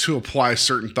to apply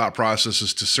certain thought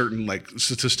processes to certain like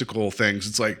statistical things,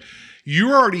 it's like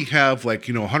you already have like,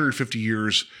 150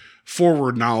 years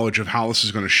forward knowledge of how this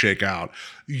is going to shake out.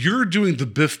 You're doing the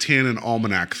Biff Tannen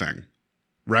almanac thing,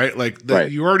 right? Like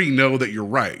that, you already know that you're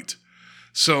right.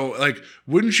 So like,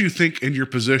 wouldn't you think in your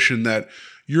position that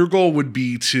your goal would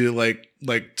be to like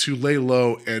to lay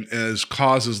low and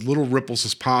cause as little ripples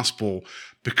as possible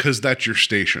because that's your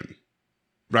station,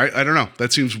 right? I don't know.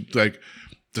 That seems like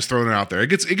just throwing it out there. It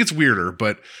gets weirder,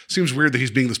 but it seems weird that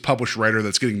he's being this published writer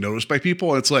that's getting noticed by people.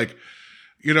 And it's like,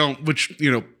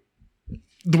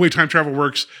 the way time travel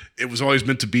works, it was always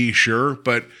meant to be, sure,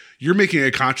 but you're making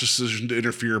a conscious decision to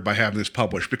interfere by having this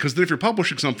published, because then if you're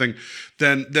publishing something,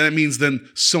 then it means then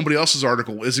somebody else's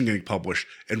article isn't getting published.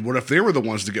 And what if they were the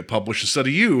ones to get published instead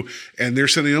of you, and they're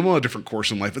sending them on a different course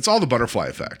in life? It's all the butterfly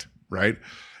effect, right?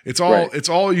 It's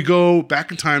all you go back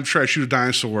in time, try to shoot a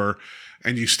dinosaur,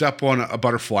 and you step on a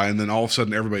butterfly, and then all of a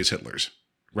sudden everybody's Hitler's,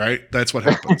 right? That's what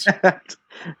happens.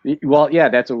 Well, yeah,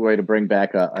 that's a way to bring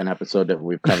back an episode that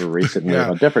we've covered recently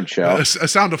on a different show. A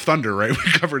Sound of Thunder, right?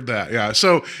 We covered that. Yeah.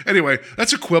 So anyway,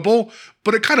 that's a quibble,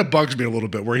 but it kind of bugs me a little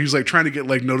bit where he's like trying to get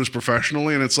like noticed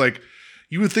professionally. And it's like,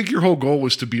 you would think your whole goal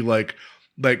was to be like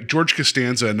George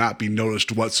Costanza and not be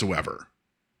noticed whatsoever.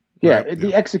 Yeah. Right?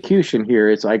 The execution here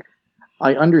is like,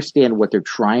 I understand what they're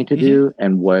trying to do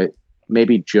and what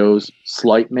maybe Joe's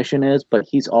slight mission is, but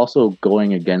he's also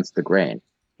going against the grain.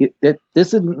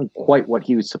 This isn't quite what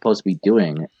he was supposed to be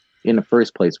doing in the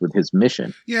first place with his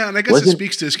mission. Yeah, and I guess it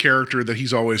speaks to his character that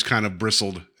he's always kind of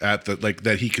bristled at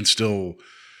that he can still,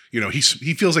 he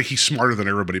feels like he's smarter than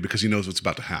everybody because he knows what's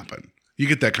about to happen. You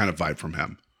get that kind of vibe from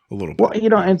him a little bit. Well,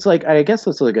 and it's like, I guess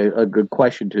that's like a good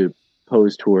question to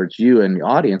pose towards you and the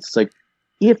audience. It's like,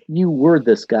 if you were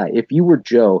this guy, if you were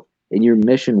Joe and your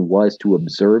mission was to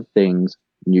observe things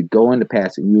and you go into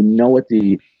past and you know what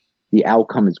the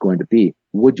outcome is going to be,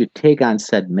 would you take on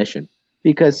said mission?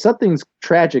 Because something's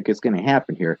tragic is going to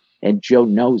happen here, and Joe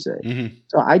knows it. Mm-hmm.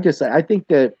 So I think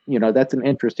that, that's an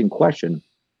interesting question.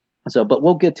 So, but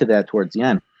we'll get to that towards the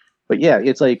end. But yeah,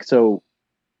 it's like, so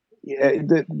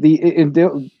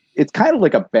it's kind of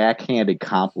like a backhanded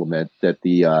compliment that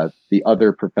the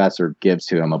other professor gives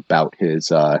to him about his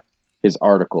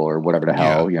article or whatever the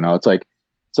hell, it's like,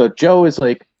 so Joe is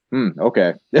like,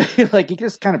 okay. Like he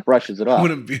just kind of brushes it off. I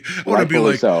want to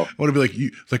be like,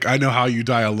 you, like, I know how you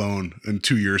die alone in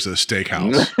 2 years at a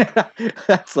steakhouse.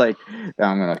 That's like,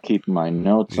 I'm going to keep my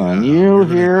notes on you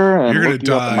here. And you're going to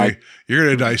die. You're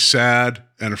going to die sad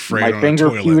and afraid. My finger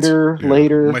pewter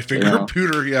later. My finger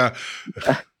pewter. Yeah.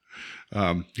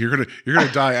 You're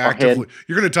gonna die actively.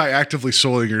 You're gonna die actively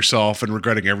soiling yourself and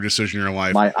regretting every decision in your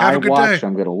life. My Have a good iWatch. day.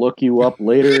 I'm gonna look you up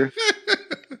later.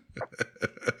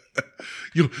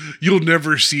 You'll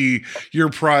never see your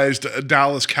prized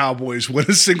Dallas Cowboys win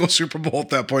a single Super Bowl at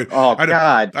that point. Oh,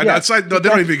 God. They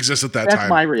don't even exist at that time. That's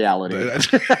my reality.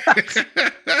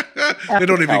 They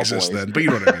don't even exist then, but you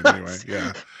know what I mean anyway.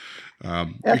 Yeah.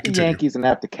 F the Yankees and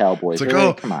F the Cowboys. It's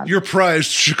like, come on. Your prized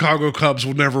Chicago Cubs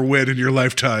will never win in your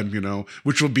lifetime,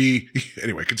 which will be...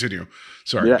 Anyway, continue.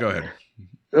 Sorry, go ahead.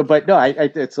 But no,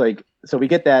 it's like... So we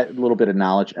get that little bit of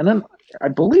knowledge. And then I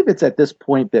believe it's at this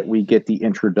point that we get the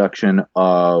introduction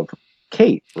of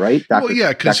Kate, right? Well, yeah,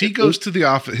 because he goes to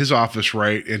his office,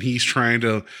 right? And he's trying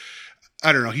to...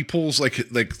 I don't know. He pulls like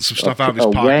some stuff out of his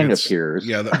pockets. Wang appears.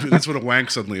 Yeah, that's when a Wang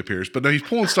suddenly appears. But no, he's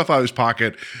pulling stuff out of his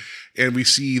pocket, and we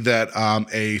see that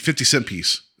a 50-cent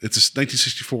piece. It's a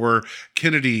 1964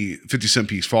 Kennedy 50-cent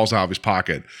piece falls out of his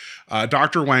pocket.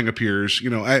 Dr. Wang appears. You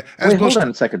know, hold on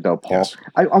a second, though, Paul. Yes.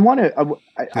 I want to.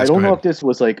 I don't know if this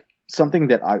was like something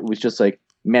that I was just like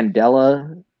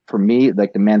Mandela for me,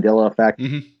 like the Mandela effect.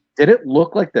 Mm-hmm. Did it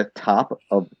look like the top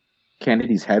of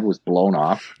Kennedy's head was blown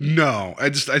off? No, I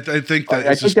think that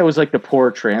I think that was like the poor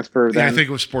transfer. Then. Yeah, I think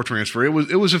it was poor transfer. It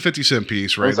was a 50-cent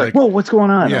piece, right? I was like, whoa, what's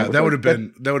going on? Yeah, that would have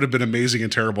been amazing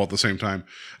and terrible at the same time.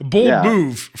 Bold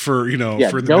move for for the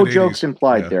no mid-80s. jokes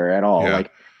implied there at all. Yeah.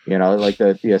 Like like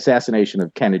the assassination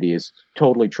of Kennedy is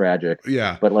totally tragic.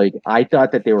 Yeah, but like I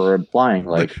thought that they were implying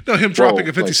like no, him dropping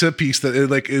a 50-cent piece that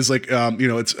is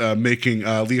it's making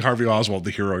Lee Harvey Oswald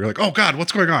the hero. You're like, oh God,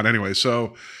 what's going on? Anyway,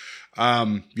 so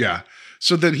yeah.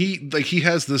 So then he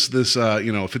has this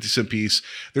 50-cent piece.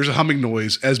 There's a humming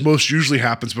noise, as most usually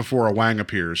happens before a Wang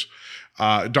appears.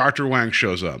 Dr. Wang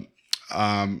shows up.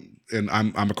 And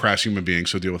I'm a crass human being,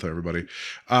 so deal with it, everybody.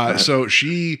 So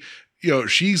she's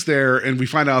there, and we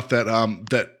find out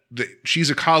that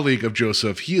she's a colleague of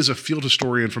Joseph. He is a field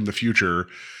historian from the future.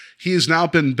 He has now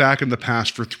been back in the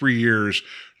past for 3 years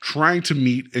trying to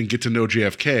meet and get to know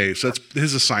JFK. So that's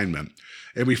his assignment.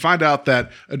 And we find out that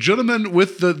a gentleman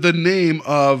with the name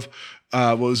of,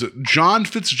 Joseph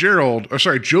Fitzgerald,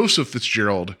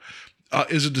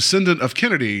 is a descendant of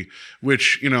Kennedy,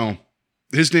 which,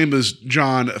 his name is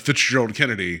John Fitzgerald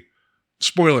Kennedy.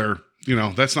 Spoiler,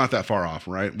 that's not that far off,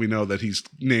 right? We know that he's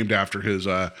named after his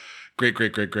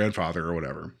great-great-great-grandfather or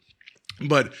whatever.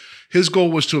 But his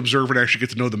goal was to observe and actually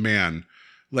get to know the man.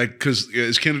 Like, because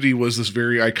as Kennedy was this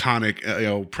very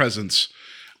iconic, presence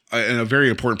in a very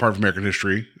important part of American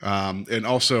history, and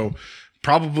also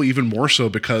probably even more so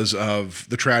because of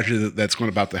the tragedy that's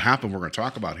about to happen. We're going to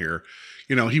talk about here.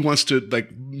 He wants to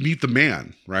meet the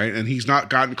man, right? And he's not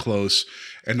gotten close.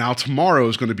 And now tomorrow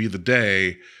is going to be the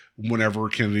day whenever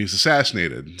Kennedy's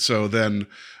assassinated. So then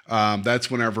that's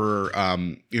whenever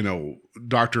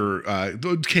Dr.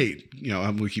 Kate,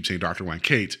 we keep saying Dr. Wang,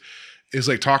 Kate is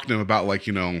talking to him about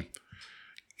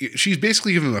she's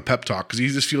basically giving him a pep talk because he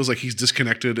just feels like he's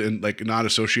disconnected and not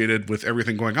associated with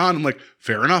everything going on. I'm like,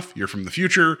 fair enough. You're from the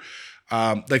future.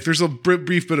 There's a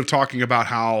brief bit of talking about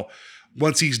how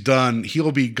once he's done,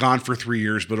 he'll be gone for 3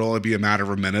 years, but it'll only be a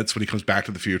matter of minutes when he comes back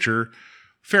to the future.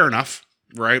 Fair enough.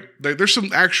 Right. There's some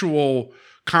actual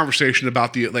conversation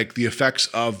about the effects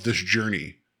of this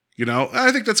journey.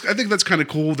 I think that's kind of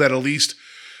cool that at least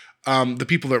the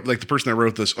people that the person that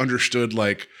wrote this understood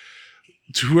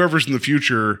to whoever's in the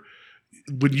future,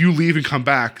 when you leave and come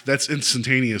back, that's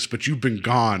instantaneous, but you've been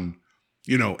gone,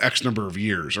 X number of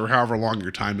years or however long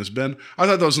your time has been. I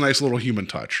thought that was a nice little human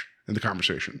touch in the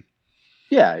conversation.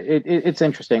 Yeah, it's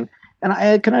interesting. And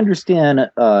I can understand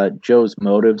Joe's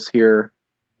motives here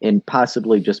in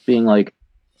possibly just being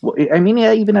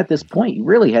even at this point, he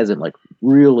really hasn't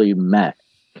really met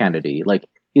Kennedy.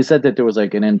 He said that there was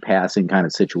an in passing kind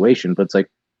of situation, but it's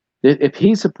if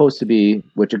he's supposed to be,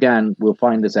 which again, we'll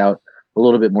find this out a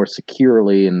little bit more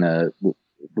securely in the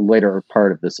later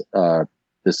part of this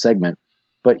segment,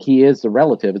 but he is the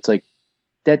relative. It's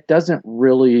that doesn't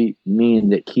really mean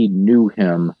that he knew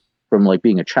him from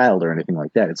being a child or anything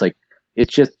like that.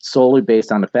 It's just solely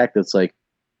based on the fact that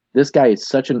this guy is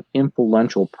such an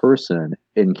influential person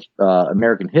in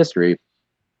American history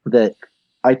that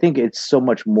I think it's so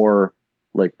much more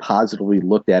positively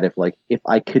looked at if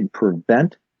I could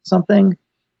prevent something,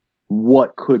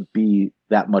 what could be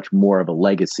that much more of a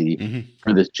legacy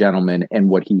for this gentleman and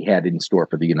what he had in store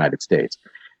for the United States.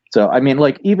 So, I mean,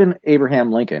 even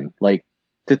Abraham Lincoln,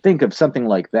 to think of something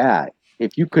like that,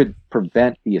 if you could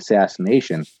prevent the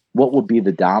assassination, what would be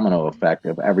the domino effect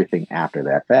of everything after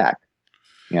that fact?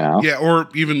 Yeah, or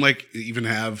even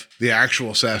have the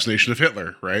actual assassination of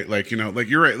Hitler, right?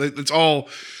 You're right. It's all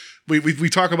we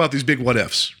talk about these big what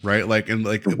ifs, right? Right.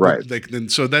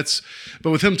 And so that's,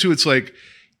 but with him too, it's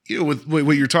with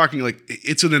what you're talking,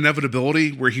 it's an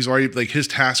inevitability where he's already his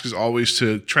task is always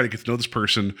to try to get to know this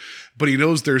person, but he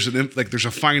knows there's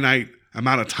a finite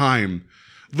amount of time,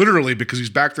 literally, because he's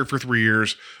back there for 3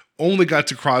 years, only got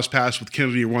to cross paths with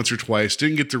Kennedy once or twice,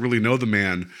 didn't get to really know the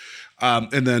man.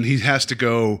 And then he has to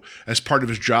go, as part of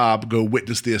his job, go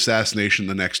witness the assassination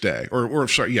the next day. Or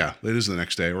sorry, yeah, it is the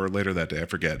next day or later that day. I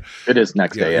forget. It is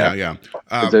next day, yeah. Yeah.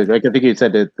 I think he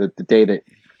said that the day that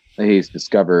he's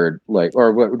discovered,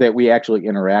 that we actually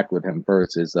interact with him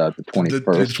first is the 21st. The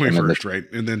 21st,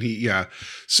 right? And then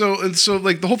So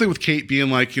the whole thing with Kate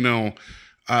being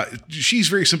she's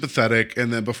very sympathetic.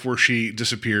 And then before she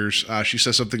disappears, she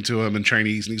says something to him in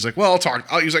Chinese, and he's like, well, I'll talk.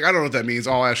 He's like, I don't know what that means.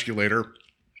 I'll ask you later.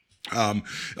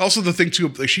 Also the thing too,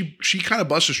 like she kind of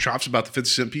busts his chops about the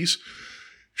 50-cent piece.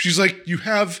 She's like, you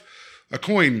have a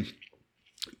coin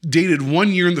dated 1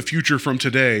 year in the future from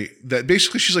today that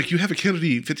basically she's like, you have a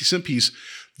Kennedy 50-cent piece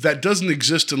that doesn't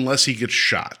exist unless he gets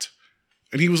shot.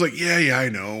 And he was like, yeah, I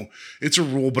know. It's a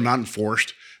rule, but not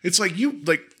enforced. It's like, you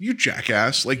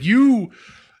jackass. Like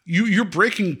you're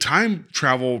breaking time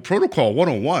travel protocol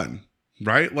 101,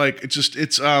 right? Like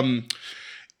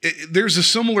there's a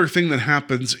similar thing that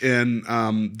happens in,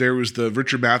 there was the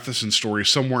Richard Matheson story,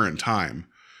 Somewhere in Time.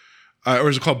 Or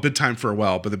is it called Bedtime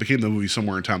Farewell? But it became the movie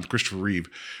Somewhere in Time with Christopher Reeve,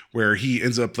 where he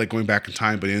ends up like going back in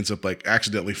time, but he ends up like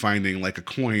accidentally finding like a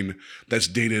coin that's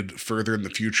dated further in the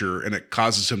future, and it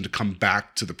causes him to come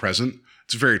back to the present.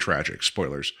 It's very tragic.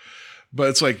 Spoilers. But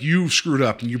it's like you screwed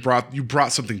up and you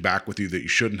brought something back with you that you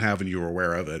shouldn't have, and you were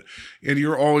aware of it. And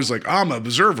you're always like, I'm an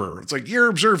observer. It's like, you're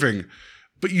observing,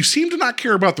 but you seem to not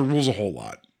care about the rules a whole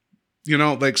lot. You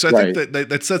know, like, so I think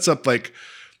that sets up like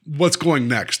what's going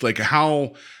next, like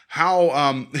how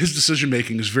his decision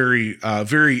making is very,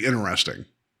 very interesting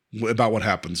about what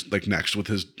happens like next with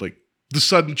his like the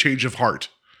sudden change of heart.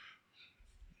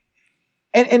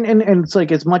 And it's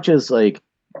like, as much as like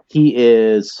he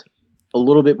is a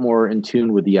little bit more in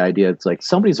tune with the idea, it's like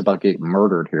somebody's about to get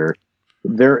murdered here.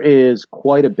 There is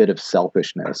quite a bit of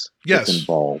selfishness that's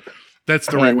involved. That's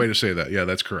the right way to say that. Yeah,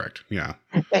 that's correct. Yeah.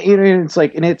 You know, it's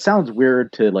like, and it sounds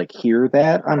weird to like hear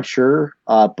that, I'm sure.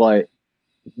 But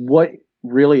what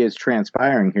really is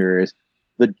transpiring here is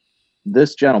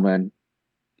this gentleman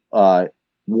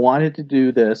wanted to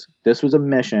do this. This was a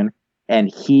mission, and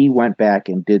he went back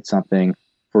and did something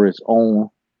for his own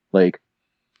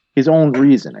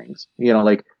reasonings. You know,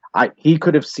 like he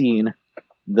could have seen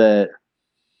that.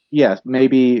 Yes,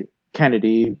 maybe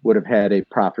Kennedy would have had a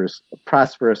prosperous,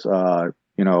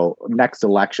 next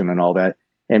election and all that,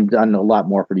 and done a lot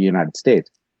more for the United States.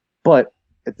 But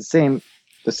at the same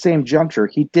juncture,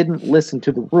 he didn't listen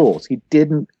to the rules. He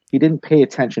didn't pay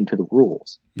attention to the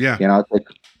rules. Yeah. You know, like,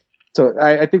 so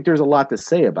I think there's a lot to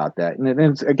say about that. And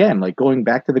then it's, again, like going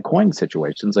back to the coin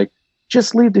situations, like,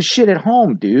 just leave the shit at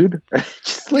home, dude.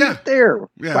 Just leave it there.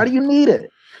 Yeah. Why do you need it?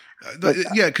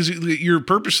 Because you're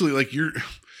purposely like you're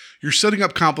setting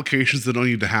up complications that don't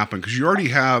need to happen, because you already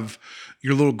have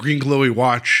your little green glowy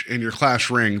watch and your class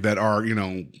ring that are,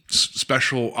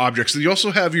 special objects. And you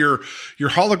also have your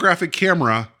holographic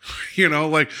camera,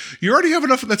 like you already have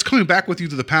enough that's coming back with you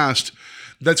to the past.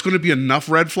 That's going to be enough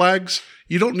red flags.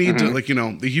 You don't need to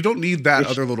you don't need that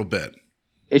other little bit.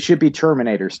 It should be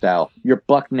Terminator style. You're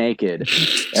buck naked,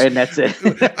 and that's it.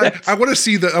 I want to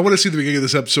see the beginning of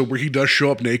this episode where he does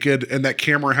show up naked, and that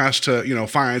camera has to,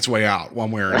 find its way out one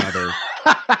way or another.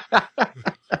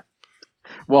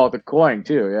 Well, the coin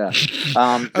too, yeah.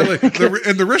 And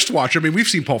the wristwatch. I mean, we've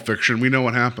seen Pulp Fiction. We know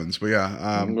what happens, but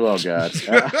yeah. Oh God.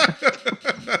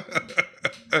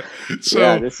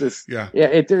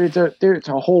 There's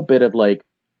a whole bit of like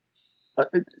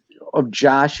of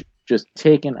Josh just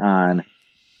taking on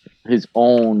his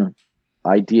own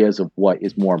ideas of what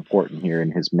is more important here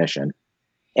in his mission.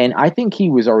 And I think he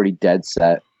was already dead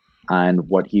set on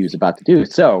what he was about to do.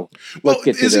 So let's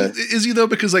get to is he though?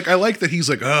 Because like, I like that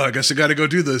he's like, oh, I guess I got to go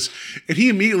do this. And he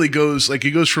immediately goes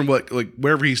from like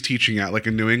wherever he's teaching at, like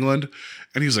in New England.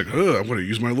 And he's like, oh, I'm going to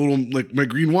use my little, like my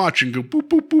green watch and go boop,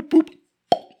 boop, boop, boop.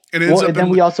 And then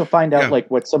we also find out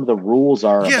like what some of the rules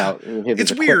are about his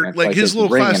it's weird. Like his little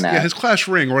class, his class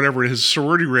ring or whatever, his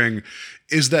sorority ring,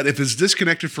 is that if it's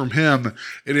disconnected from him,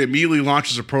 it immediately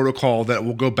launches a protocol that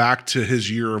will go back to his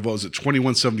year of,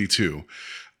 2172.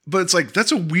 But it's like,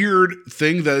 that's a weird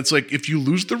thing that it's like, if you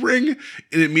lose the ring,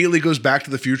 it immediately goes back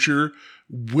to the future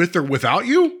with or without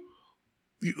you.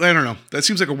 I don't know. That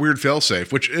seems like a weird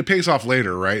failsafe, which it pays off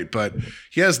later, right? But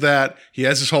he has that. He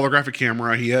has his holographic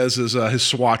camera. He has his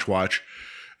Swatch watch,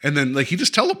 and then like he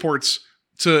just teleports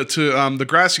to the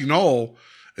grassy knoll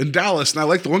in Dallas. And I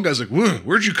like the one guy's like,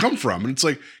 "Where'd you come from?" And it's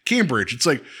like Cambridge. It's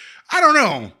like, I don't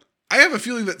know. I have a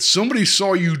feeling that somebody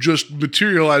saw you just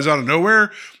materialize out of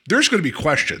nowhere. There's going to be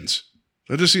questions.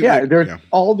 That just seems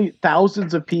all the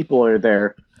thousands of people are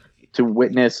there to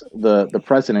witness the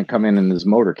president come in his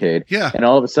motorcade. Yeah. And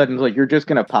all of a sudden, like, you're just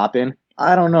going to pop in.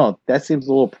 I don't know. That seems a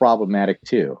little problematic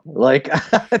too. Like,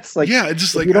 it's like, it's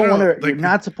just like, you don't want to, like, you're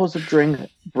not supposed to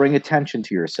bring attention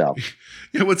to yourself.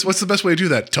 Yeah. What's the best way to do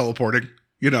that? Teleporting,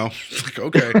 like,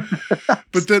 okay.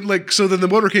 But then like, so then the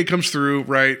motorcade comes through,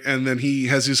 right? And then he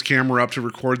has his camera up to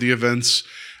record the events.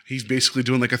 He's basically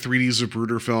doing like a 3D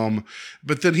Zapruder film.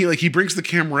 But then he brings the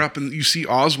camera up and you see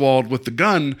Oswald with the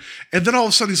gun. And then all of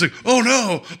a sudden he's like, oh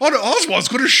no, Oswald's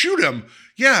going to shoot him.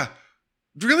 Yeah.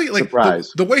 Really? Like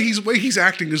the way he's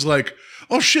acting is like,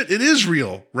 oh shit, it is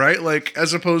real, right? Like,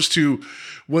 as opposed to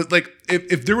what, like,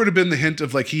 if there would have been the hint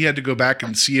of like he had to go back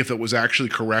and see if it was actually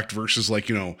correct versus like,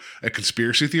 you know, a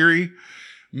conspiracy theory,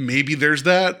 maybe there's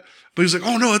that. But he's like,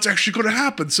 oh no, it's actually going to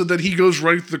happen. So then he goes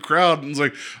right through the crowd and is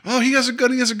like, oh, he has a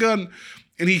gun.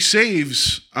 And he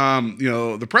saves, you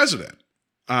know, the president,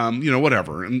 you know,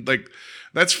 whatever. And like,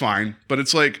 that's fine. But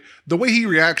it's like the way he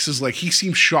reacts is like he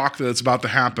seems shocked that it's about to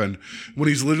happen when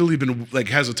he's literally been like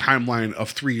has a timeline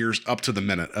of 3 years up to the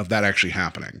minute of that actually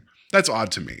happening. That's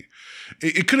odd to me.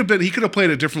 It could have been, he could have played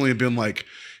it differently and been like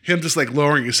him just like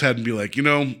lowering his head and be like, you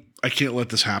know, I can't let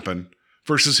this happen,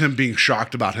 versus him being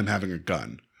shocked about him having a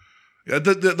gun.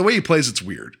 The way he plays, it's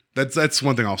weird. That's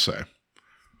one thing I'll say.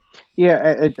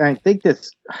 Yeah, I think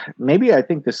this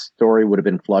story would have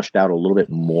been flushed out a little bit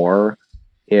more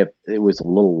if it was a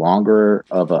little longer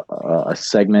of a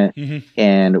segment,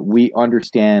 and we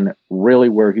understand really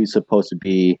where he's supposed to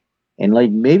be, and like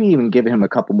maybe even giving him a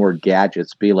couple more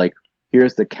gadgets, be like,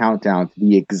 here's the countdown to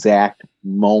the exact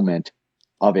moment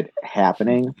of it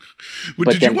happening.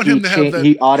 But then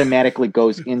he automatically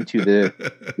goes into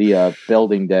the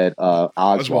building that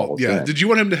Oswald was in. Did you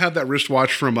want him to have that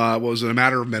wristwatch from what was it, A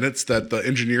Matter of Minutes that the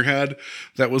engineer had?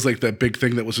 That was like that big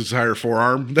thing that was his entire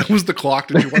forearm. That was the clock.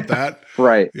 Did you want that?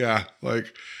 Right. Yeah. But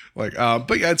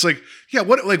yeah, it's like, yeah,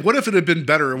 what if it had been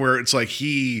better where it's like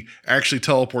he actually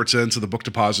teleports into the book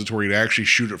depository to actually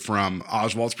shoot it from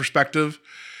Oswald's perspective,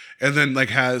 and then like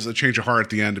has a change of heart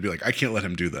at the end to be like, I can't let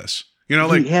him do this. You know,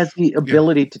 like he has the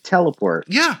ability to teleport.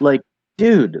 Yeah. Like,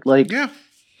 dude, like yeah.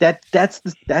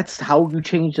 That's how you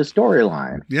change the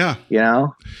storyline. Yeah. You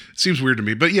know? It seems weird to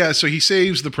me. But yeah, so he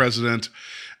saves the president.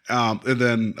 And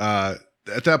then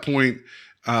at that point,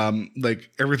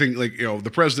 like everything, like, you know, the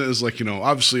president is like, you know,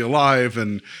 obviously alive,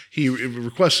 and he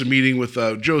requests a meeting with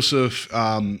Joseph.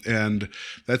 And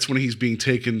that's when he's being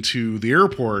taken to the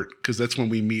airport, because that's when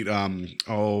we meet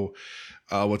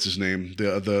what's his name?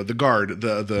 The guard,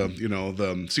 the you know,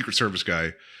 the Secret Service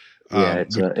guy. Yeah,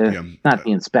 it's not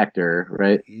the inspector,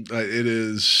 right?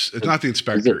 It's not the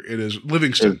inspector. It is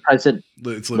Livingston.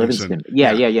 It's Livingston.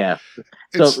 Yeah.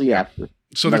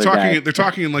 So they're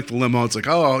talking in like the limo. It's like,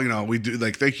 oh, you know, we do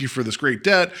like, thank you for this great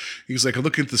debt. He's like, I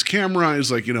look at this camera. He's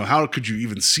like, you know, how could you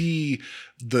even see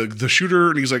the shooter?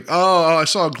 And he's like, oh, I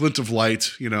saw a glint of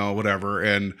light, you know, whatever.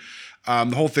 And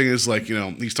the whole thing is like, you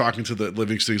know, he's talking to the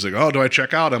Livingston. He's like, oh, do I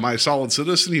check out? Am I a solid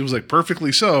citizen? He was like,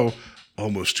 perfectly so.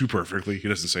 Almost too perfectly. He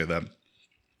doesn't say that.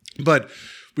 But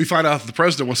we find out that the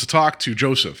president wants to talk to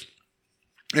Joseph.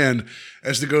 And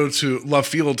as they go to Love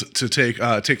Field to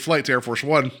take flight to Air Force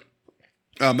One,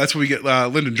 that's when we get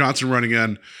Lyndon Johnson running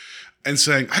in and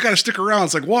saying, I got to stick around.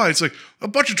 It's like, why? It's like, a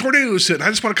bunch of tornadoes hit. I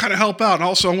just want to kind of help out. And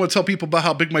also I want to tell people about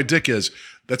how big my dick is.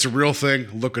 That's a real thing.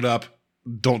 Look it up.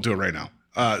 Don't do it right now.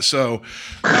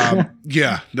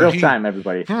 Yeah. Real time,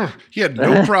 everybody. He had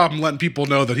no problem letting people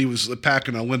know that he was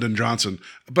packing a Lyndon Johnson.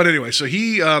 But anyway, so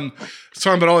he was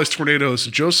talking about all these tornadoes,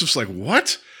 and Joseph's like,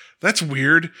 what? That's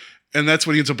weird. And that's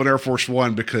when he ends up on Air Force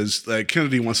One, because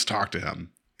Kennedy wants to talk to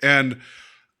him. And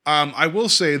I will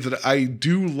say that I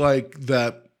do like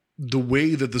that the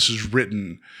way that this is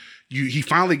written. He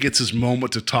finally gets his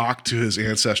moment to talk to his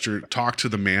ancestor, talk to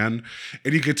the man.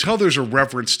 And you can tell there's a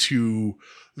reference to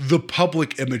the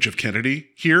public image of Kennedy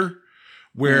here,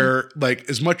 where like,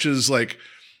 as much as like,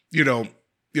 you know,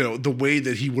 the way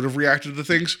that he would have reacted to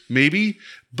things, maybe,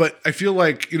 but I feel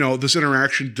like, you know, this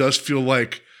interaction does feel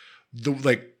like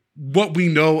what we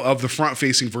know of the front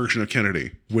facing version of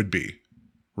Kennedy would be.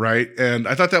 Right. And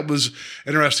I thought that was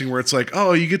interesting, where it's like,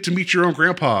 oh, you get to meet your own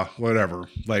grandpa, whatever.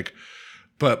 Like,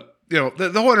 but you know,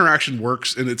 the whole interaction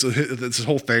works, and it's this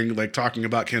whole thing, like talking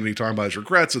about Kennedy, talking about his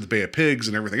regrets of the Bay of Pigs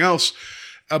and everything else.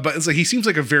 But it's like, he seems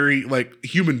like a very like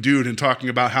human dude, and talking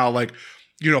about how, like,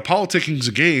 you know, politicking's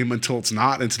a game until it's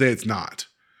not, and today it's not.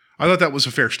 I thought that was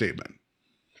a fair statement.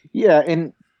 Yeah,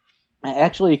 and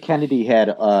actually Kennedy he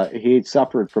had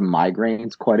suffered from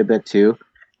migraines quite a bit too.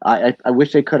 I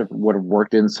wish they would have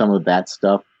worked in some of that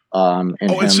stuff. And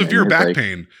severe back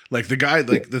pain. Like the guy,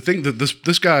 like the thing that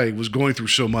this guy was going through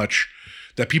so much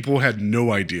that people had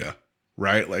no idea,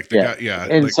 right? Like the guy, yeah.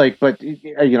 And it's like, but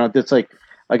you know, it's like,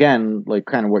 again, like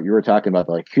kind of what you were talking about,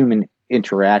 like human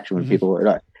interaction with people.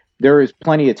 There is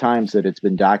plenty of times that it's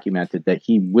been documented that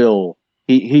he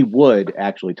would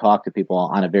actually talk to people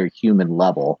on a very human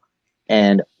level.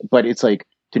 But it's like,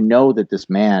 to know that this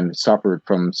man suffered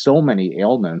from so many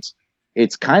ailments,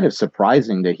 it's kind of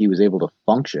surprising that he was able to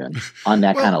function on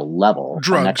that kind of level,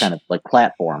 on that kind of like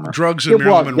platform. Drugs and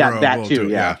Marilyn Monroe that will too, do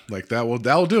it. Yeah, like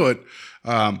that'll do it.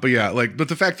 But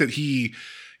the fact that he,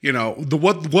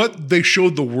 what they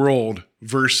showed the world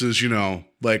versus,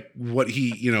 like what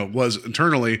he, was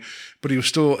internally, but he was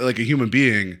still like a human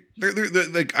being.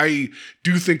 Like I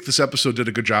do think this episode did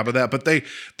a good job of that, but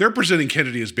they're presenting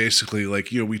Kennedy as basically like,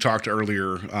 we talked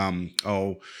earlier,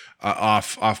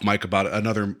 off mic about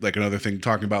another thing,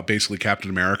 talking about basically Captain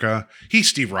America. He's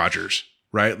Steve Rogers.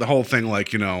 Right, the whole thing,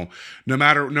 like no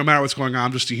matter what's going on,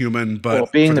 I'm just a human.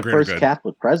 But being the first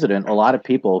Catholic president, a lot of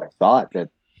people thought that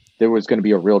there was going to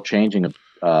be a real changing of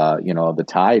the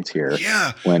tides here.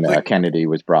 Yeah, when Kennedy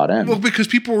was brought in. Well, because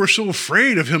people were so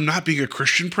afraid of him not being a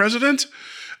Christian president.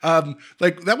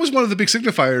 Like that was one of the big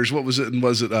signifiers. What was it? And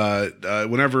was it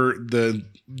whenever the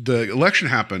election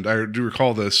happened? I do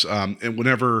recall this. And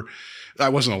whenever. I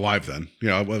wasn't alive then,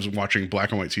 I wasn't watching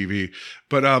black and white TV,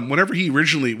 but whenever he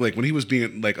originally, like when he was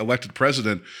being like elected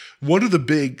president, one of the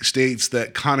big states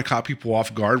that kind of caught people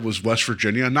off guard was West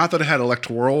Virginia. Not that it had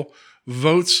electoral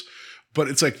votes, but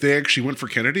it's like they actually went for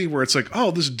Kennedy, where it's like,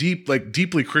 oh, this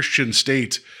deeply Christian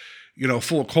state,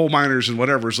 full of coal miners and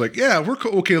whatever. It's like, yeah, we're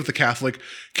okay with the Catholic.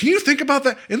 Can you think about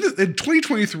that in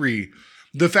 2023?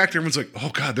 The fact that everyone's like, oh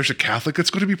God, there's a Catholic that's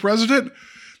going to be president.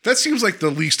 That seems like the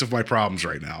least of my problems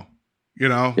right now.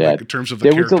 Like in terms of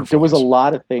there was a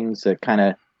lot of things that kind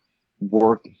of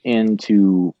worked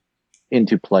into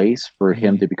place for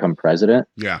him to become president.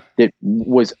 Yeah, that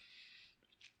was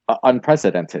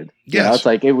unprecedented. Yes. It's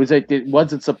like it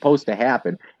wasn't supposed to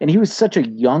happen, and he was such a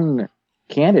young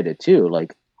candidate too.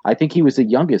 Like I think he was the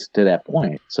youngest to that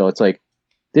point. So it's like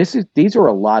these are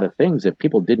a lot of things that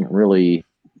people didn't really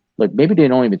like. Maybe they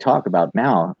don't even talk about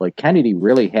now. Like Kennedy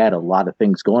really had a lot of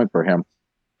things going for him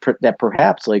that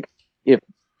perhaps like.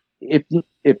 If the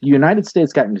United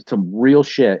States got into some real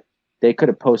shit, they could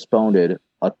have postponed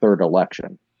a third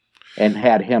election and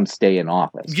had him stay in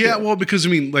office. Yeah, well, because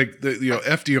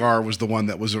FDR was the one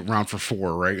that was around for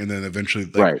 4, right? And then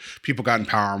eventually, people got in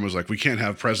power and was like, we can't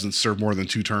have presidents serve more than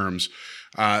 2 terms.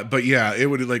 But yeah, it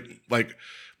would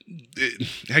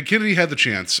had Kennedy had the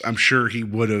chance, I'm sure he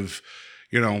would have.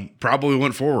 Probably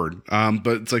went forward. But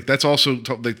it's like, that's also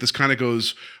like, this kind of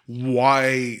goes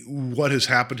why what has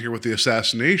happened here with the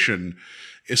assassination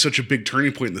is such a big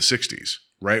turning point in the 60s,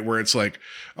 right? Where it's like,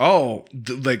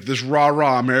 like this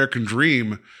rah American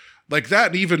dream, like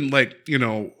that, even like,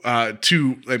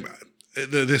 to like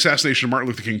the assassination of Martin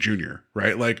Luther King Jr.,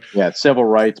 right? Like, civil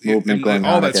rights movement going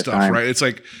all on that stuff, time. right? It's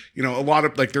like, a lot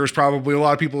of like, there was probably a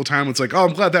lot of people at the time. It's like, oh,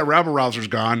 I'm glad that rabble rouser's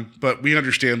gone, but we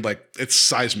understand like it's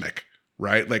seismic.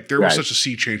 Right? Like there was such a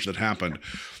sea change that happened.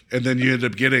 And then you end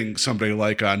up getting somebody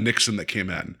like Nixon that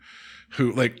came in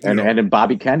who like, and then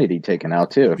Bobby Kennedy taken out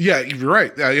too. Yeah, you're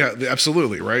right. Yeah,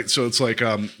 absolutely. Right. So it's like,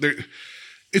 I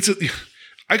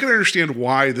can understand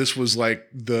why this was like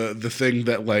the thing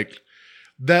that like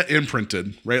that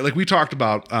imprinted, right? Like we talked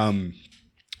about, I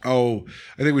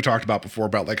think we talked about before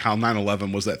about like how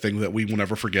 9/11 was that thing that we will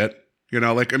never forget,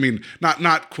 like, I mean,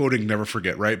 not quoting never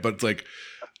forget. Right. But like,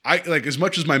 I like as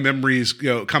much as my memories,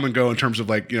 come and go in terms of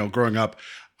like, growing up,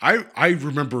 I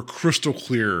remember crystal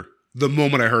clear the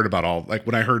moment I heard about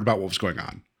when I heard about what was going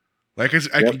on. Like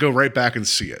I can go right back and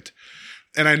see it.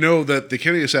 And I know that the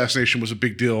Kennedy assassination was a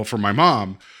big deal for my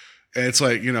mom. And it's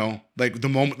like, like the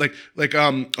moment,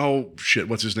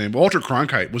 what's his name? Walter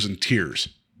Cronkite was in tears.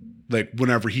 Like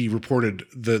whenever he reported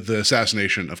the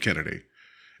assassination of Kennedy.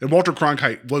 And Walter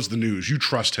Cronkite was the news. You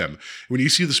trust him. When you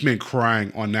see this man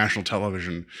crying on national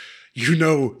television, you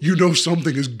know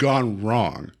something has gone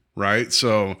wrong, right?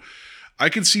 So I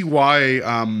can see why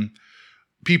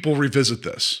people revisit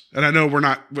this. And I know we're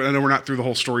not through the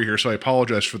whole story here, so I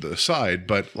apologize for the aside,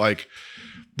 but like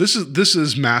this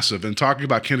is massive. And talking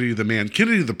about Kennedy the man,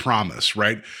 Kennedy the promise,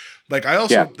 right? Like I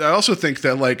also think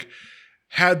that like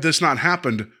had this not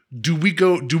happened, do we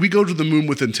go to the moon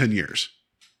within 10 years?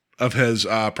 Of his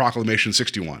proclamation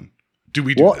 61. Do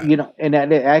we do that? And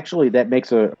that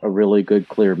makes a really good,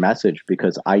 clear message,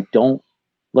 because I don't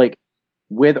like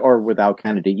with or without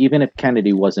Kennedy, even if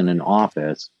Kennedy wasn't in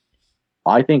office,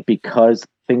 I think because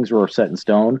things were set in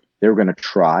stone, they were going to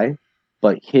try.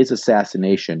 But his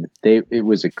assassination, it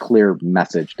was a clear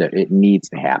message that it needs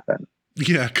to happen.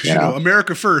 Yeah, because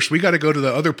America first. We got to go to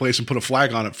the other place and put a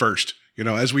flag on it first.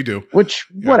 As we do. Which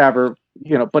whatever,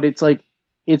 but it's like.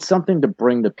 It's something to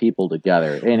bring the people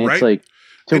together, and it's like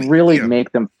to really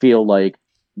make them feel like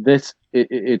this.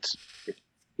 It's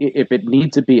if it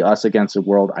needs to be us against the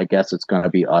world, I guess it's going to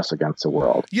be us against the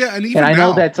world. Yeah, and even I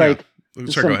know that's like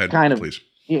sorry, go ahead, kind of. Please.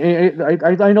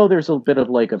 I know there's a bit of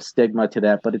like of stigma to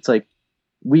that, but it's like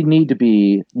we need to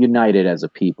be united as a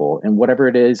people, and whatever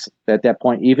it is at that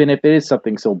point, even if it is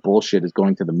something so bullshit as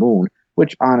going to the moon,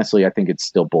 which honestly I think it's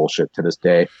still bullshit to this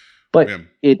day, but Yeah.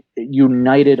 it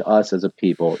united us as a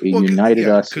people. It united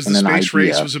us because in the an space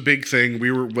idea. race was a big thing.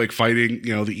 We were like fighting,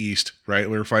 the East, right?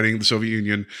 We were fighting the Soviet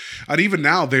Union, and even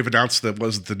now they've announced that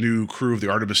was the new crew of the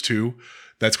Artemis 2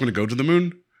 that's going to go to the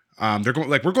moon. They're going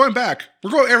we're going back. We're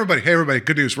going everybody. Hey everybody,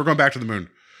 good news. We're going back to the moon.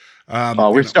 We're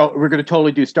going to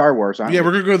totally do Star Wars, aren't we?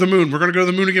 We're going to go to the moon. We're going to go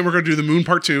to the moon again. We're going to do the moon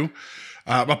part 2.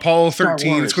 Apollo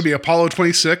 13. It's going to be Apollo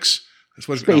 26. That's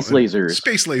what lasers.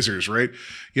 Space lasers, right?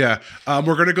 Yeah.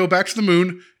 We're going to go back to the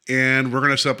moon and we're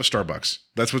going to set up a Starbucks.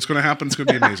 That's what's going to happen. It's going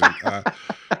to be amazing.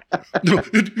 No,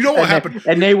 you know what happened?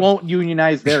 And they won't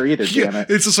unionize there either, damn it.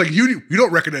 It's just like, you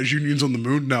don't recognize unions on the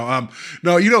moon? No,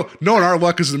 no, in our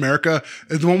luck is in America,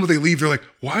 the moment they leave, they're like,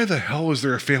 why the hell is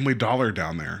there a Family Dollar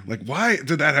down there? Like, why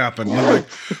did that happen?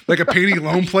 Like a painting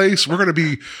loan place? We're gonna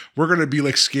be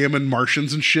like scamming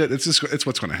Martians and shit. It's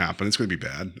what's gonna happen. It's gonna be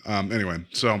bad. Anyway,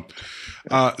 so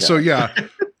yeah.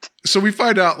 So we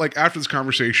find out, like, after this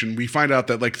conversation, we find out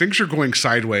that, like, things are going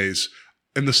sideways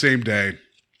in the same day.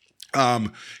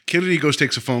 Kennedy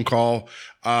takes a phone call.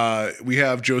 We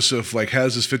have Joseph, like,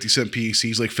 has his 50-cent piece.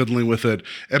 He's like fiddling with it.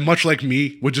 And much like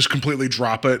me, would just completely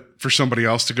drop it for somebody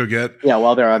else to go get. Yeah,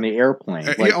 while they're on the airplane.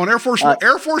 On Air Force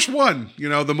One,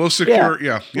 the most secure.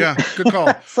 Yeah. Good call.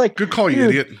 It's like, good call, you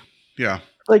idiot. Yeah.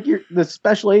 Like, the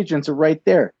special agents are right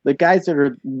there. The guys that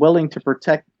are willing to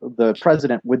protect the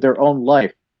president with their own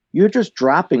life. You're just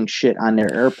dropping shit on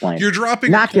their airplane. You're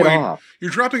dropping Knock a coin. It off.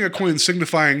 You're dropping a coin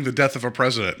signifying the death of a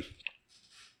president.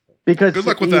 Because good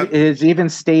luck with that. It is even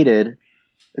stated.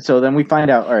 So then we find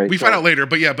out. All right. We find out later,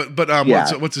 but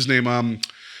what's his name?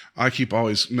 I keep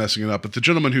always messing it up. But the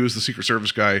gentleman who is the Secret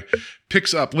Service guy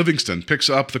Livingston picks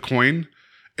up the coin,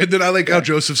 and then I like how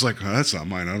Joseph's like, oh, that's not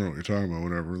mine. I don't know what you're talking about.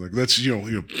 Whatever. Like that's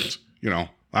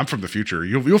I'm from the future.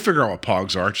 You'll figure out what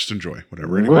pogs are. Just enjoy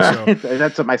whatever. Anyway, so,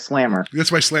 that's my slammer.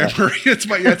 That's my slammer. It's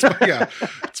my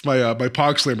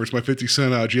pog slammer. It's my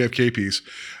 50-cent JFK piece.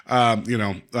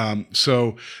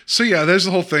 So yeah, there's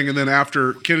the whole thing. And then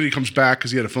after Kennedy comes back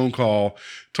because he had a phone call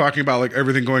talking about like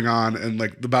everything going on and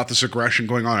like about this aggression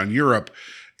going on in Europe.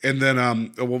 And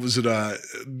then what was it?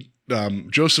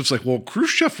 Joseph's like, well,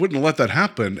 Khrushchev wouldn't let that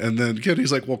happen. And then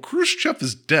Kennedy's like, well, Khrushchev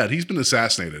is dead. He's been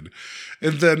assassinated.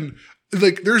 And then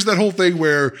like there's that whole thing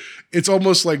where it's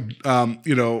almost like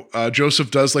Joseph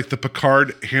does like the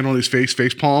Picard hand on his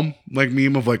face palm like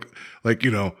meme of like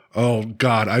oh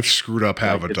God, I've screwed up,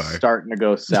 haven't I? It's starting to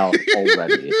go south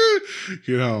already.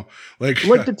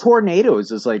 like the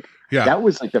tornadoes is like that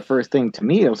was like the first thing to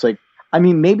me. It was like, I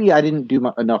mean, maybe I didn't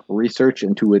do enough research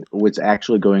into what's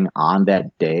actually going on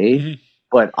that day. Mm-hmm.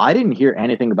 But I didn't hear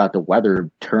anything about the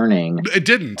weather turning. It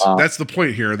didn't. That's the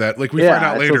point here. That like we find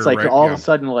out later. So it's like right? all of a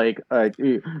sudden, like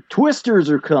twisters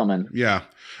are coming. Yeah.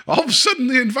 All of a sudden,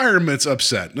 the environment's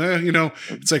upset.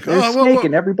 It's like snake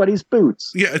in everybody's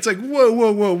boots. Yeah, it's like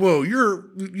whoa. You're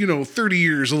 30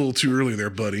 years a little too early there,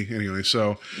 buddy. Anyway,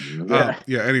 so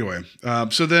Anyway,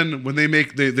 so then when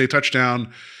they touch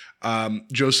down.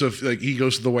 Joseph, like he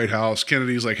goes to the White House.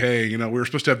 Kennedy's like, hey, we were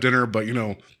supposed to have dinner, but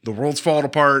the world's falling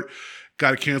apart.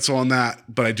 Got to cancel on that.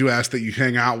 But I do ask that you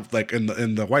hang out like in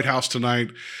the White House tonight.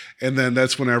 And then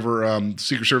that's whenever the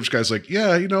Secret Service guy's like,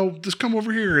 yeah, just come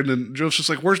over here. And then Joseph's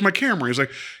like, where's my camera? He's like,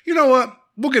 you know what?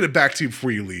 We'll get it back to you before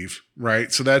you leave.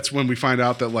 Right. So that's when we find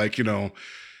out that like,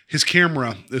 his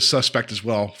camera is suspect as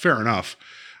well. Fair enough.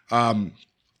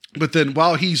 But then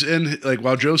while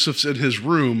Joseph's in his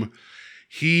room,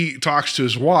 he talks to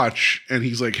his watch and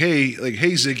he's like, hey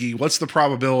Ziggy, what's the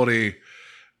probability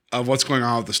of what's going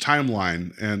on with this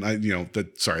timeline? And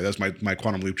that's my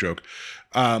quantum leap joke.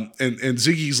 And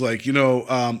Ziggy's like,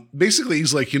 basically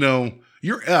he's like,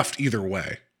 you're effed either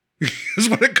way is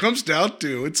what it comes down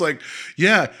to. It's like,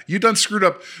 yeah, you done screwed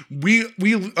up. We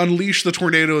unleashed the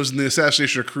tornadoes and the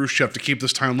assassination of Khrushchev to keep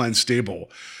this timeline stable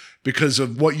because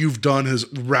of what you've done has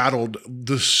rattled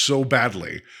this so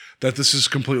badly that this is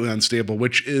completely unstable,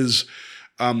 which is,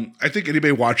 I think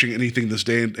anybody watching anything this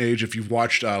day and age, if you've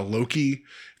watched Loki,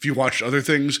 if you watched other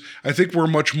things, I think we're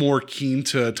much more keen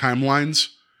to timelines,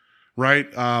 right?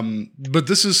 But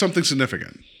this is something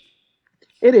significant.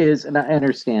 It is, and I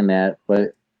understand that,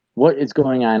 but what is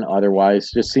going on otherwise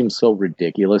just seems so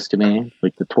ridiculous to me,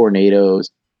 like the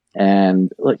tornadoes,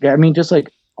 and just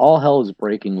like all hell is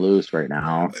breaking loose right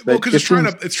now. Well, because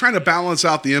it's trying to balance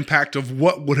out the impact of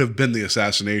what would have been the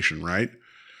assassination, right?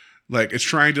 Like it's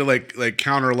trying to like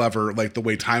counter lever like the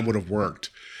way time would have worked,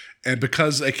 and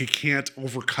because like it can't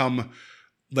overcome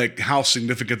like how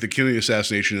significant the Kennedy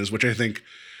assassination is, which I think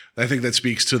I think that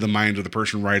speaks to the mind of the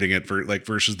person writing it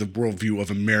versus the worldview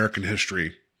of American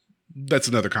history. That's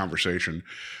another conversation.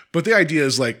 But the idea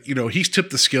is like, he's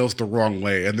tipped the scales the wrong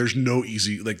way, and there's no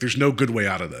there's no good way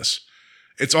out of this.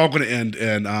 It's all going to end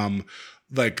in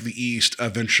like the East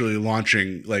eventually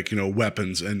launching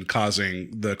weapons and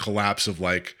causing the collapse of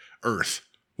like Earth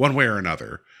one way or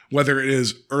another. Whether it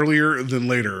is earlier than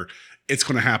later, it's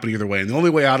going to happen either way. And the only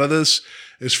way out of this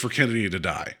is for Kennedy to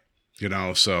die,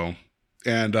 so.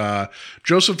 And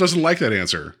Joseph doesn't like that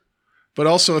answer. But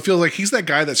also, it feels like he's that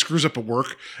guy that screws up at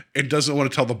work and doesn't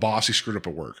want to tell the boss he screwed up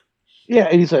at work. Yeah,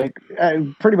 and he's like,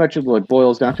 pretty much it like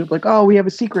boils down to like, oh, we have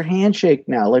a secret handshake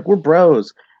now. Like, we're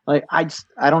bros. Like, I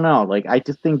don't know. Like, I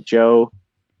just think Joe,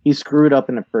 he screwed up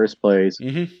in the first place.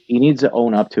 Mm-hmm. He needs to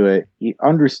own up to it. He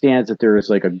understands that there is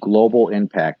like a global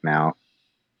impact now.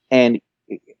 And,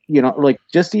 like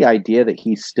just the idea that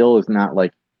he still is not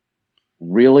like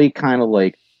really kind of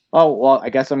like, oh, well, I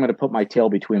guess I'm going to put my tail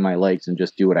between my legs and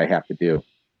just do what I have to do.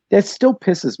 That still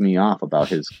pisses me off about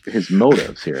his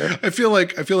motives here. I feel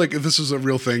like if this is a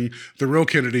real thing, the real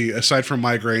Kennedy, aside from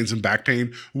migraines and back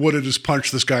pain, would have just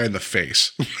punched this guy in the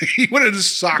face. He would have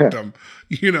just socked him,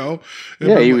 Yeah,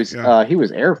 he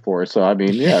was Air Force, so I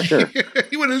mean, yeah, sure.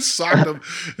 He would have socked him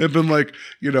and been like,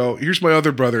 here's my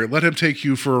other brother. Let him take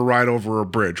you for a ride over a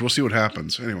bridge. We'll see what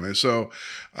happens. Anyway, so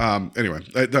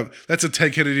that's a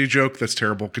Ted Kennedy joke. That's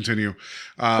terrible. Continue.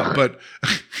 But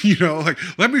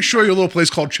like, let me show you a little place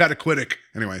called Chattaqua.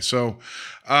 Anyway, so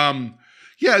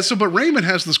but Raymond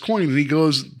has this coin, and he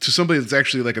goes to somebody that's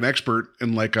actually like an expert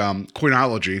in like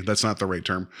coinology. That's not the right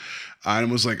term.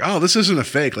 And was like, oh, this isn't a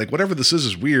fake. Like, whatever this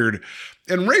is weird.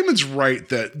 And Raymond's right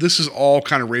that this is all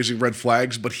kind of raising red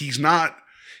flags, but he's not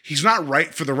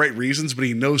right for the right reasons, but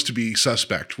he knows to be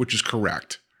suspect, which is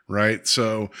correct. Right.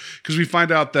 So, because we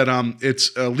find out that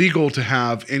it's illegal to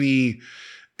have any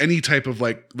type of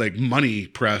like money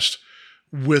pressed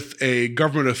with a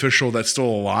government official that's still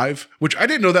alive, which I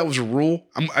didn't know that was a rule.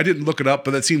 I didn't look it up,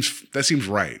 but that seems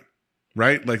right.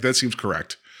 Right. Like, that seems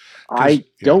correct. I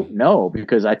don't know,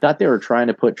 because I thought they were trying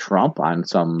to put Trump on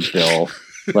some bill.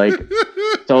 Like,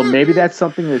 so maybe that's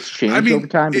something that's changed over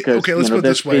time. Because let's put it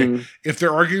this way: if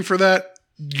they're arguing for that,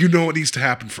 it needs to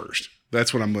happen first.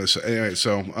 That's what I'm going to say. Anyway,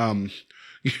 so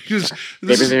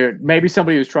maybe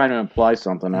somebody was trying to imply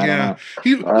something. I don't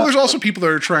know. There's also people that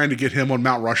are trying to get him on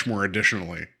Mount Rushmore.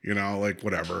 Additionally, like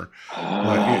whatever.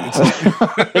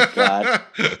 God.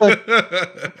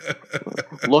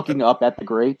 Looking up at the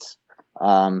greats.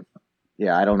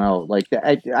 Yeah, I don't know. Like,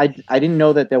 I didn't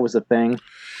know that was a thing.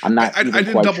 I'm not. I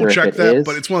didn't double check that,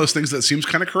 but it's one of those things that seems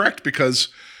kind of correct, because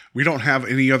we don't have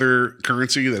any other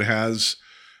currency that has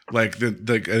like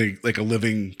a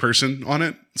living person on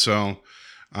it. So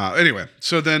anyway,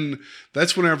 so then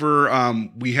that's whenever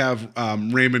we have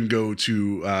Raymond go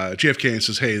to JFK and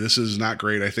says, "Hey, this is not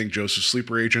great. I think Joseph's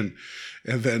sleeper agent."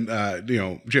 And then,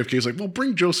 JFK is like, well,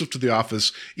 bring Joseph to the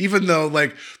office, even though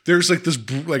like there's like this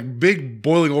like big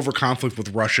boiling over conflict with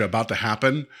Russia about to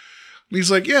happen. And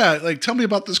he's like, yeah, like, tell me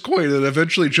about this coin. And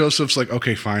eventually Joseph's like,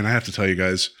 okay, fine. I have to tell you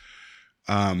guys,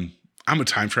 I'm a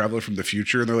time traveler from the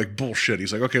future. And they're like, bullshit.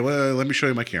 He's like, okay, well, let me show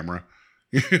you my camera.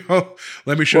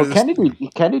 Let me show you this.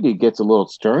 Kennedy gets a little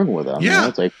stern with him. Yeah.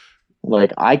 It's like,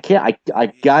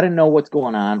 I got to know what's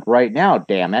going on right now.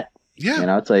 Damn it. Yeah.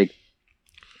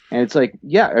 And it's like,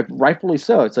 yeah, rightfully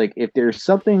so. It's like, if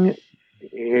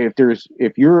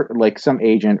you're like some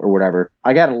agent or whatever,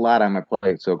 I got a lot on my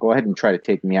plate, so go ahead and try to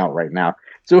take me out right now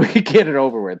so we can get it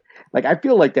over with. Like, I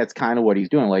feel like that's kind of what he's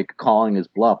doing, like calling his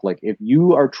bluff. Like, if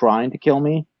you are trying to kill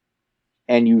me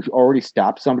and you already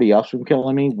stopped somebody else from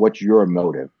killing me, what's your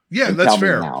motive? Yeah, that's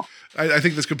fair. I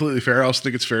think that's completely fair. I also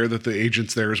think it's fair that the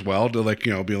agent's there as well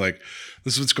to be like,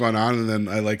 this is what's going on. And then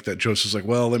I like that Joseph's like,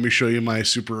 well, let me show you my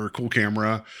super cool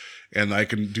camera and I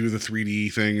can do the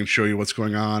 3D thing and show you what's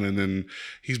going on. And then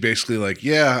he's basically like,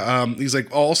 he's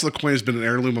like, also the coin has been an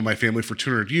heirloom of my family for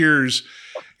 200 years.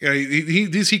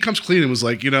 He comes clean and was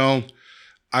like,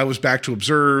 I was back to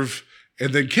observe.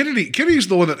 And then Kennedy's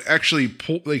the one that actually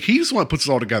he's the one that puts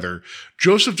it all together.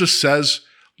 Joseph just says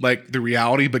like the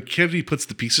reality, but Kennedy puts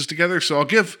the pieces together. So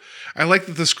I like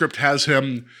that the script has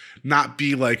him not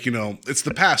be like, it's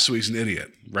the past, so he's an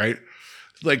idiot, right?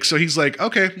 Like, so he's like,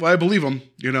 okay, well, I believe him,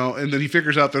 and then he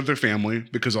figures out that they're family,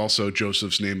 because also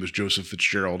Joseph's name is Joseph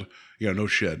Fitzgerald, no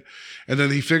shit. And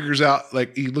then he figures out,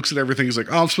 like, he looks at everything, he's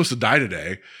like, oh, I'm supposed to die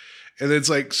today. And then it's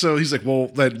like, so he's like, well,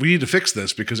 we need to fix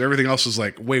this because everything else is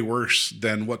like way worse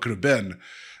than what could have been.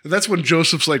 And that's when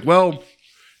Joseph's like, well,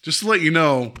 just to let you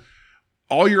know,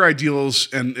 all your ideals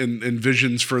and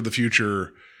visions for the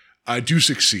future do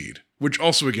succeed, which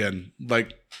also, again,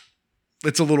 like,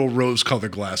 it's a little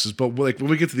rose-colored glasses, but like when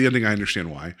we get to the ending, I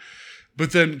understand why.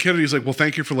 But then Kennedy's like, well,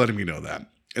 thank you for letting me know that.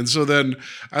 And so then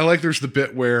I like there's the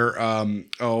bit where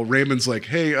Raymond's like,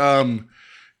 hey,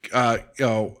 I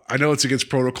know it's against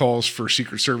protocols for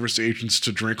Secret Service agents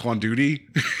to drink on duty.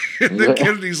 And then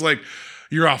Kennedy's like,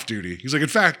 you're off duty. He's like, in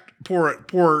fact,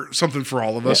 pour something for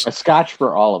all of us. A scotch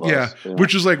for all of us. Yeah,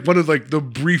 which is like one of like the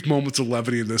brief moments of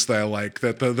levity in this that I like.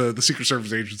 That the Secret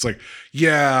Service agent's like,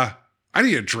 yeah, I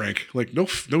need a drink. Like no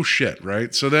shit,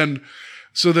 right? So then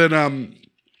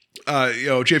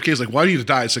JFK's like, why do you need to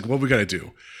die? It's like, what we got to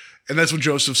do? And that's when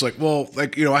Joseph's like, well,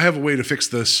 like, I have a way to fix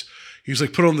this. He's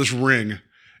like, put on this ring.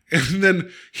 And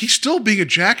then he's still being a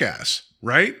jackass,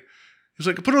 right? He's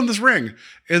like, put on this ring.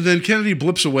 And then Kennedy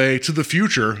blips away to the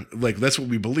future. Like, that's what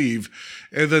we believe.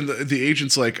 And then the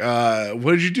agent's like,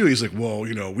 what did you do? He's like, well,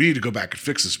 we need to go back and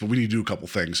fix this, but we need to do a couple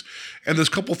things. And those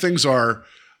couple things are,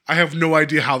 I have no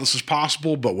idea how this is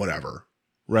possible, but whatever,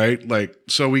 right? Like,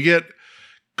 so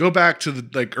go back to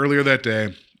the earlier that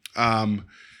day.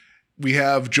 We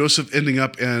have Joseph ending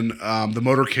up in the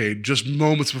motorcade just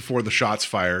moments before the shots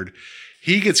fired.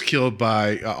 He gets killed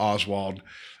by Oswald.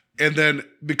 And then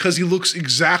because he looks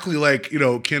exactly like,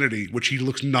 Kennedy, which he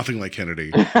looks nothing like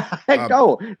Kennedy.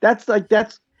 No, that's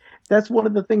one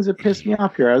of the things that pissed me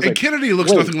off here. I was like, Kennedy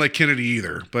looks nothing like Kennedy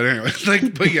either. But anyway,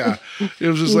 but yeah, it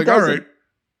was just like, all right.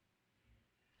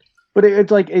 But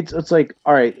it's like,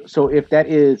 all right. So if that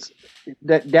is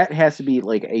that has to be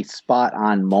like a spot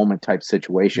on moment type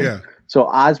situation. Yeah. So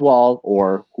Oswald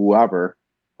or whoever,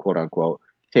 quote unquote,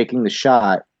 taking the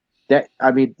shot.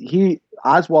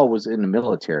 Oswald was in the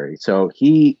military, so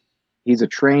he's a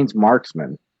trained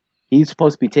marksman. He's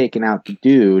supposed to be taking out the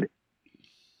dude.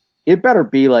 It better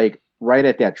be like right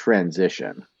at that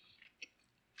transition.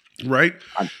 Right.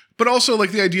 But also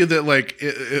like the idea that like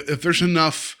if there's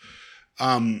enough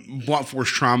blunt force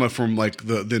trauma from like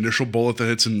the initial bullet that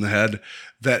hits him in the head,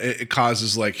 that it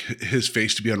causes like his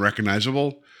face to be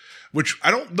unrecognizable, which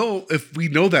I don't know if we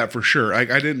know that for sure. I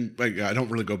don't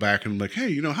really go back and like,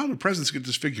 hey, how do presidents get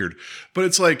disfigured? But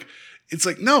it's like,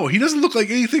 no, he doesn't look like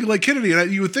anything like Kennedy.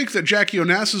 And you would think that Jackie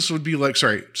Onassis would be like,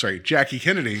 sorry, Jackie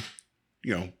Kennedy,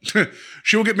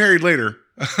 she will get married later.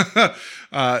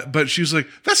 But she's like,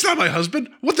 that's not my husband.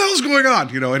 What the hell's going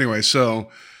on? Anyway, so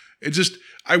it just,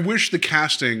 I wish the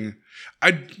casting,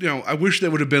 I wish they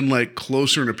would have been like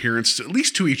closer in appearance, at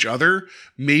least to each other,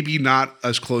 maybe not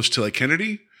as close to like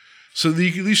Kennedy, so that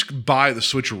you can at least buy the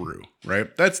switcheroo,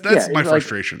 right? That's my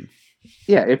frustration.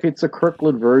 Yeah, if it's a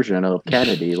Kirkland version of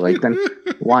Kennedy, then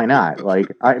why not?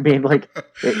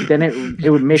 Then it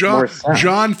would make more sense.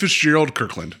 John Fitzgerald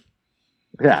Kirkland.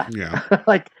 Yeah.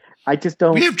 I just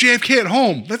don't. We have JFK at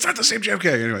home. That's not the same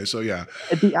JFK anyway. So yeah,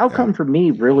 the outcome for me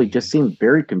really just seemed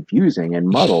very confusing and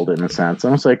muddled in a sense.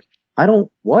 I was like, I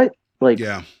don't what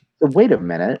yeah. So wait a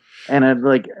minute, and I'm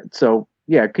like, so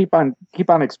yeah, keep on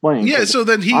explaining. Yeah, so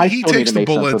then he takes the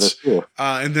bullets,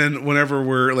 and then whenever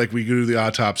we go to the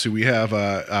autopsy, we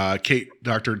have Kate,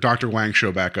 Dr. Wang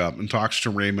show back up and talks to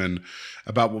Raymond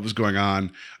about what was going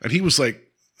on, and he was like.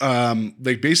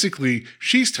 Basically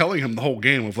she's telling him the whole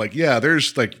game of like, yeah,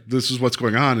 there's like, this is what's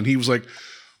going on. And he was like,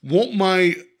 won't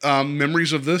my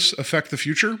memories of this affect the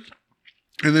future?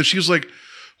 And then she was like,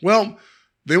 well,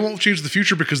 they won't change the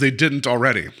future because they didn't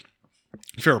already.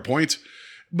 Fair point.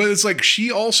 But it's like,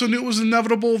 she also knew it was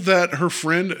inevitable that her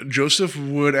friend Joseph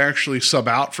would actually sub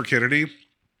out for Kennedy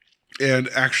and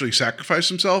actually sacrifice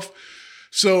himself.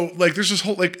 So like there's this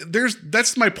whole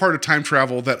that's my part of time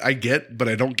travel that I get, but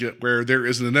I don't get, where there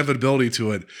is an inevitability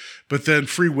to it. But then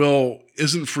free will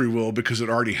isn't free will because it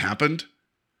already happened.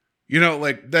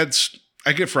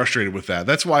 I get frustrated with that.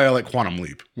 That's why I like Quantum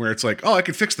Leap, where it's like, oh, I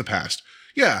can fix the past.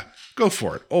 Yeah, go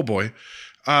for it. Oh boy.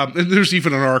 And there's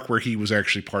even an arc where he was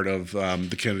actually part of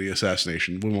the Kennedy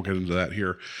assassination. We won't get into that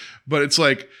here, but it's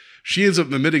like, she ends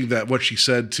up admitting that what she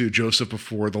said to Joseph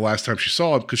before the last time she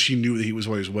saw him, because she knew that he was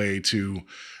on his way to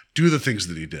do the things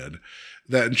that he did.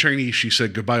 That in Chinese, she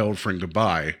said, goodbye, old friend,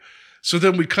 goodbye. So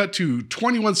then we cut to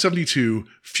 2172,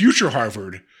 future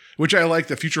Harvard, which I like.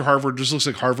 That future Harvard just looks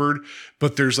like Harvard,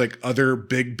 but there's like other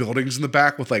big buildings in the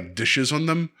back with like dishes on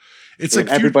them. It's like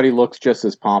everybody looks just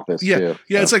as pompous too.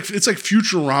 Yeah, so. It's like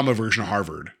Futurama version of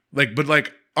Harvard. But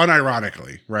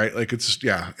unironically, right? Like it's,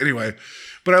 yeah. Anyway,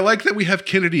 but I like that we have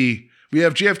Kennedy, we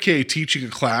have JFK teaching a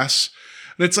class,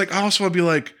 and it's like, I also want to be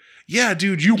like, yeah,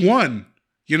 dude, you won.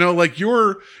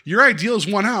 Your ideals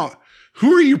won out.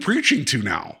 Who are you preaching to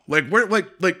now? I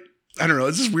don't know.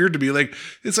 It's just weird to me.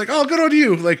 It's like, oh, good on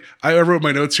you. I wrote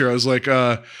my notes here. I was like,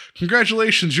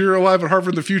 congratulations, you're alive at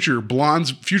Harvard in the future.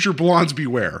 Future blondes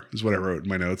beware is what I wrote in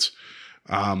my notes.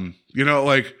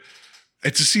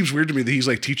 it just seems weird to me that he's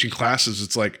like teaching classes.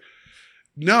 It's like,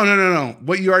 no.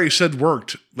 What you already said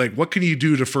worked. Like, what can you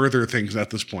do to further things at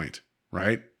this point?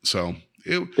 Right. So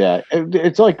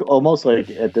it's like almost like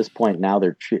at this point now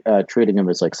they're treating him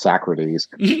as like Socrates.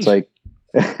 It's like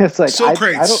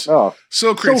Socrates. I don't know.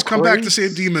 Socrates, come back to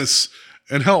St. Demas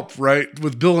and help, right,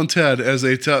 with Bill and Ted as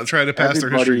they try to pass their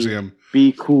history exam.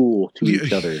 Be cool to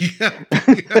each other. Yeah.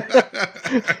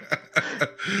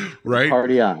 Right?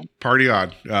 Party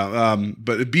on.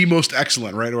 But be most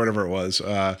excellent, right, or whatever it was.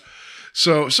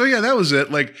 So yeah, that was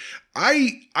it. Like,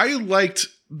 I liked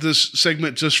this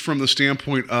segment just from the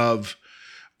standpoint of,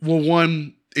 well,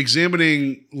 one,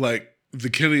 examining like the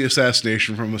Kennedy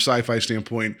assassination from a sci-fi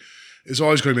standpoint is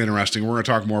always going to be interesting. We're going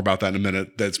to talk more about that in a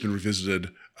minute. That's been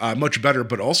revisited much better,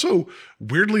 but also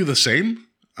weirdly the same.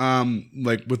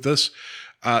 Like with this,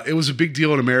 it was a big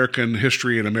deal in American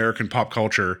history and American pop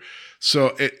culture.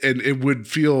 So it would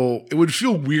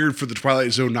feel weird for the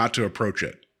Twilight Zone not to approach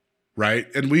it. Right.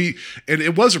 And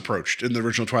it was approached in the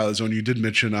original Twilight Zone. You did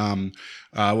mention,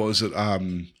 what was it?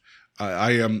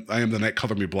 I am the Night,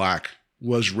 Color Me Black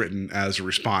was written as a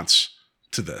response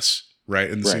to this, right?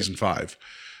 In the season 5.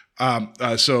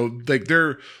 So like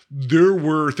there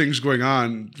were things going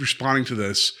on responding to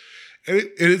this,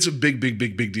 and it's a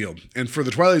big deal. And for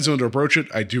the Twilight Zone to approach it,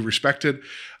 I do respect it.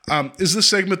 Is this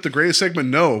segment the greatest segment?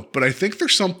 No, but I think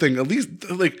there's something, at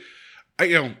least like,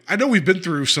 I know we've been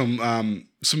through some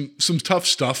tough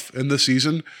stuff in this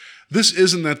season. This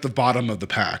isn't at the bottom of the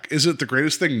pack. Is it the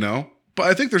greatest thing? No. But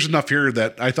I think there's enough here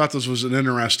that I thought this was an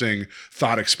interesting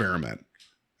thought experiment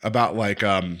about like,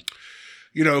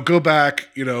 go back,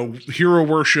 hero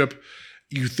worship.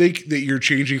 You think that you're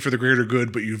changing for the greater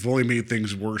good, but you've only made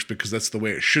things worse because that's the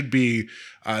way it should be.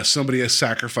 Somebody as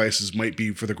sacrifices might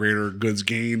be for the greater good's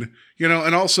gain,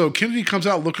 and also Kennedy comes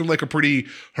out looking like a pretty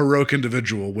heroic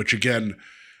individual, which again,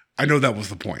 I know that was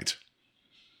the point.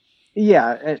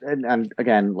 Yeah. And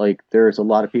again, like there's a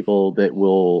lot of people that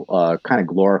will kind of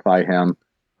glorify him.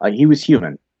 He was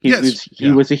human. He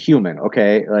was a human.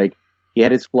 Okay. Like he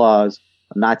had his flaws.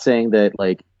 I'm not saying that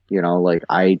like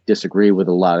I disagree with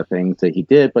a lot of things that he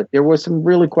did, but there were some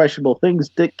really questionable things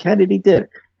that Kennedy did,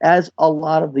 as a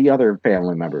lot of the other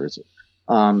family members.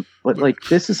 But like,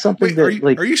 this is something are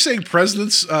you saying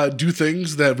presidents do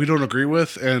things that we don't agree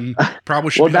with and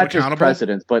probably should be held accountable? Not just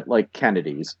presidents, but like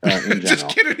Kennedys in general. Just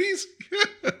Kennedys?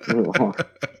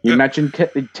 You mentioned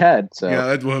Ted, so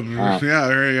yeah,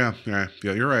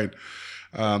 you're right.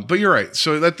 But you're right.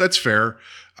 So that's fair.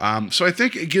 So I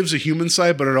think it gives a human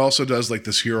side, but it also does like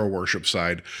this hero worship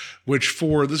side, which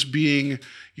for this being,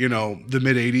 the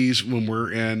mid 80s when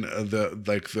we're in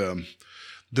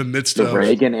the midst of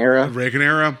Reagan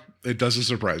era, it doesn't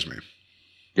surprise me.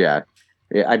 Yeah.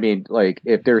 I mean, like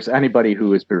if there's anybody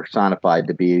who is personified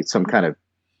to be some kind of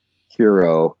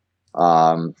hero,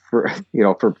 for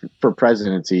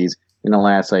presidencies in the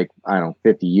last,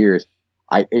 50 years,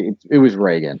 it was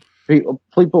Reagan.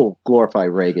 People glorify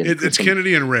Reagan. It's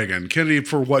Kennedy and Reagan. Kennedy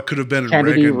for what could have been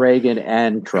Kennedy, Reagan,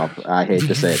 and Trump. I hate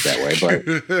to say it that way,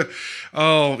 but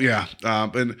oh yeah,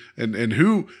 and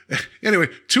who? Anyway,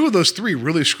 2 of those 3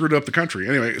 really screwed up the country.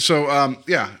 Anyway, so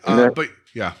but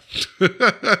yeah,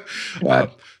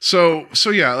 so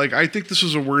yeah, like I think this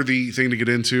was a worthy thing to get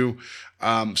into.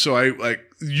 So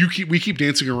we keep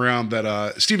dancing around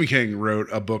that. Stephen King wrote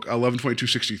a book,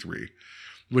 11/22/63.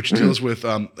 Which deals with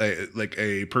a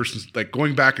person's like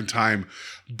going back in time,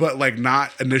 but like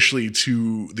not initially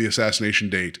to the assassination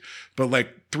date, but like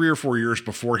 3 or 4 years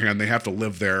beforehand. They have to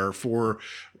live there for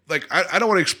like I don't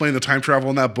want to explain the time travel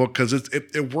in that book because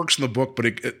it works in the book, but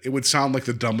it would sound like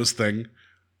the dumbest thing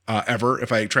ever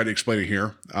if I try to explain it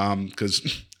here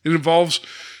because it involves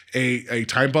a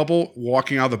time bubble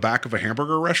walking out the back of a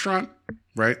hamburger restaurant,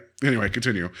 right? Anyway,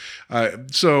 continue.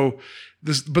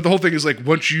 But the whole thing is like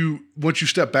once you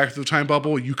step back to the time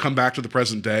bubble, you come back to the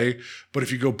present day. But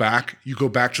if you go back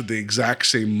to the exact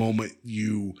same moment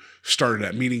you started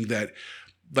at, meaning that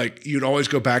like you'd always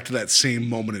go back to that same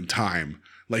moment in time.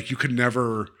 Like you could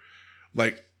never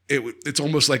like it's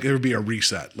almost like it would be a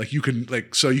reset. Like you can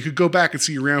so you could go back and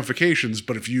see your ramifications,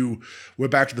 but if you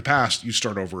went back to the past, you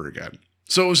start over again.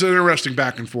 So it was an interesting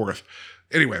back and forth.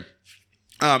 Anyway,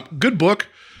 good book,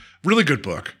 really good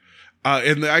book.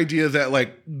 And the idea that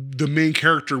like the main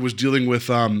character was dealing with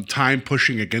time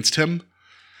pushing against him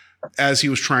as he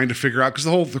was trying to figure out,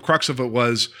 because the crux of it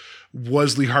was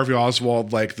Lee Harvey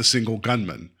Oswald like the single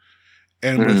gunman,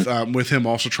 and with him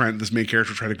also this main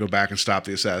character trying to go back and stop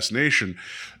the assassination,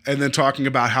 and then talking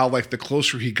about how like the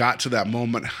closer he got to that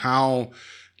moment, how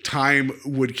time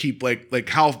would keep like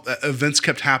how events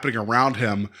kept happening around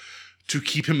him to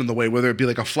keep him in the way, whether it be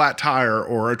like a flat tire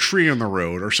or a tree on the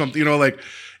road or something, you know, like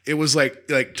it was like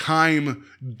time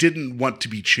didn't want to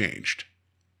be changed,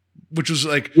 which was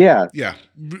like,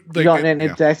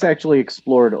 like, that's actually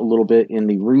explored a little bit in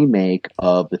the remake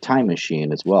of The Time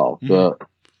Machine as well. The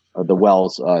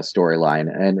Wells storyline,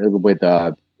 and with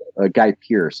Guy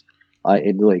Pearce.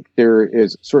 There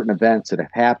is certain events that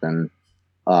have happened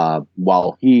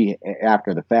while he,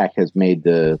 after the fact, has made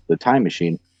the time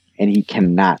machine, and he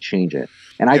cannot change it.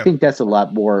 And I think that's a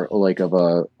lot more like of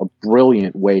a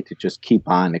brilliant way to just keep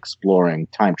on exploring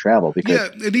time travel, because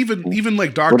and even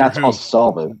like Doctor Who, we're not supposed to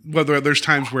solve it. Whether there's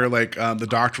times where like the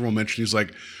Doctor will mention, he's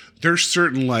like, there's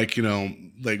certain like, you know,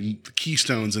 like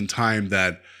keystones in time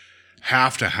that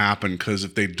have to happen, because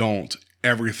if they don't,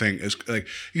 everything is like,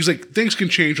 he's like, things can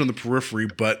change on the periphery,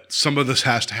 but some of this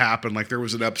has to happen. Like there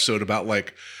was an episode about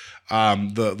like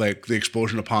the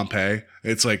explosion of Pompeii.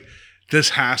 It's like, this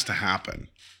has to happen,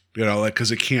 you know, like,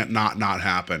 because it can't not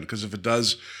happen, because if it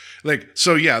does, like,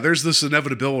 so yeah, there's this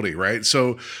inevitability, right?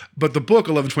 So, but the book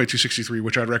 11/22/63,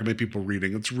 which I'd recommend people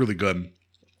reading, it's really good,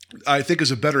 I think is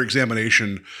a better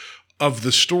examination of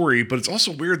the story. But it's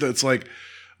also weird that it's like,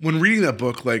 when reading that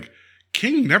book, like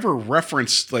King never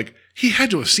referenced, like, he had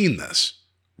to have seen this,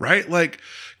 right? Like,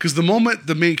 because the moment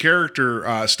the main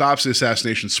character stops the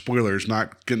assassination, spoilers,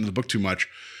 not getting into the book too much,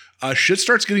 shit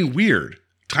starts getting weird.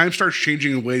 Time starts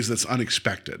changing in ways that's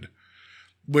unexpected,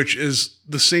 which is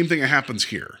the same thing that happens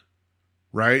here,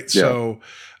 right? Yeah. So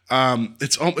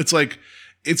it's almost like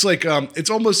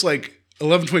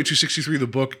 11/22/63. The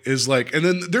book is like, and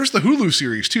then there's the Hulu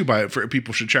series too. For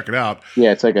people should check it out.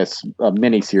 Yeah, it's like a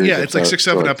mini series. Yeah, it's like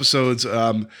 6-7 episodes.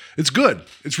 It's good.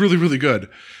 It's really, really good,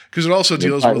 because it also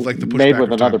deals with like the pushback made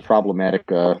with another problematic.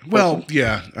 Well,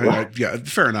 yeah,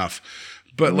 fair enough.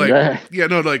 But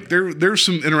like, there's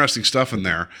some interesting stuff in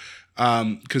there,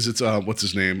 because it's what's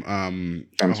his name?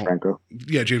 James Franco.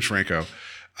 Yeah, James Franco.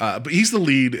 But he's the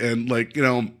lead, and like, you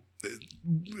know,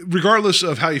 regardless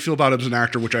of how you feel about him as an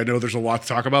actor, which I know there's a lot to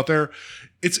talk about there,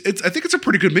 I think it's a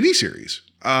pretty good miniseries.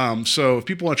 So if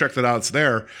people want to check that out, it's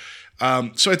there.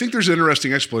 So I think there's an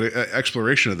interesting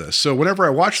exploration of this. So whenever I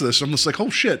watch this, I'm just like,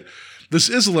 oh shit, this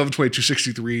is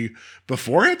 11/22/63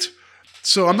 before it.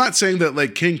 So I'm not saying that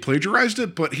like King plagiarized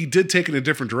it, but he did take it in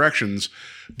different directions.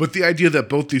 But the idea that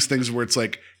both these things, where it's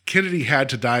like Kennedy had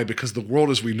to die because the world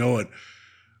as we know it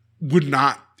would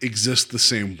not exist the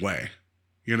same way,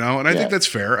 you know? And I think that's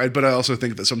fair. But I also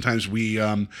think that sometimes we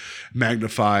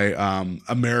magnify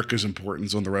America's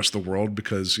importance on the rest of the world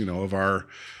because, you know, of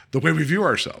the way we view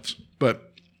ourselves.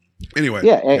 But anyway.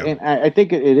 Yeah. And I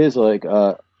think it is like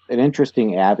an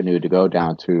interesting avenue to go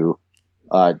down to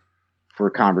for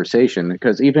conversation,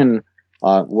 because even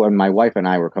when my wife and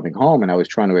I were coming home and I was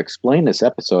trying to explain this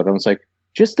episode, I was like,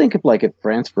 just think of like if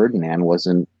Franz Ferdinand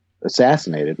wasn't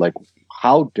assassinated, like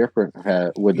how different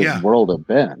would the world have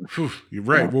been? You're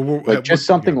right. You know? Like just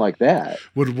something like that.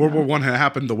 Would World War I have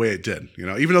happened the way it did? You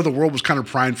know, even though the world was kind of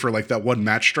primed for like that one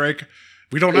match strike,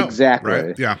 we don't know exactly.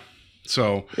 Right? Yeah.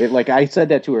 So like I said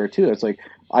that to her too. It's like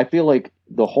I feel like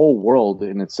the whole world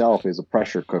in itself is a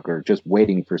pressure cooker, just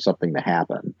waiting for something to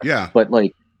happen. Yeah. But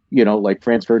like, you know, like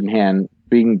Franz Ferdinand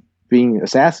being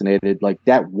assassinated, like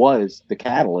that was the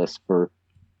catalyst for,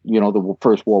 you know, the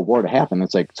First World War to happen.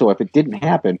 It's like, so if it didn't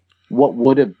happen, what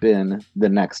would have been the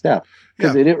next step?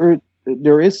 Because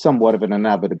there is somewhat of an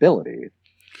inevitability.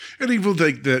 And even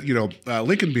like the, you know,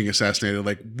 Lincoln being assassinated,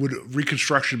 like would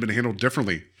Reconstruction have been handled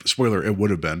differently? Spoiler, it would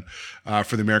have been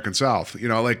for the American South. You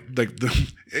know,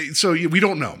 so we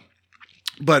don't know.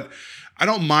 But I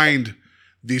don't mind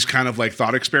these kind of like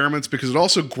thought experiments because it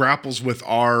also grapples with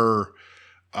our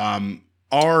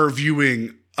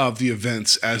viewing of the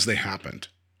events as they happened.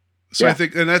 So I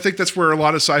think that's where a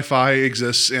lot of sci-fi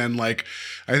exists, and like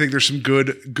I think there's some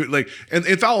good like and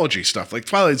anthology stuff like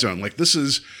Twilight Zone. Like this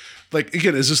is like,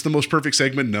 again, is this the most perfect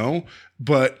segment? No,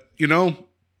 but you know,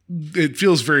 it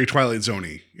feels very Twilight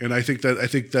Zone-y, and I think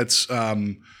that's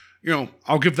you know,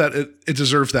 I'll give that it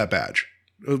deserves that badge.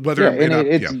 Whether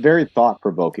it's very thought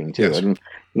provoking too, yes. And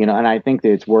you know, and I think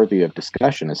that it's worthy of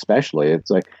discussion. Especially, it's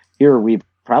like here we've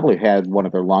probably had one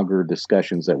of the longer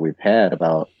discussions that we've had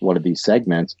about one of these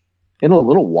segments in a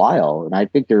little while, and I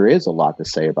think there is a lot to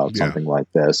say about something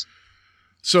like this.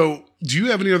 So, do you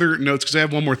have any other notes? Because I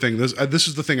have one more thing. This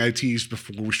is the thing I teased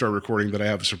before we start recording that I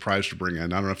have a surprise to bring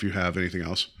in. I don't know if you have anything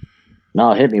else.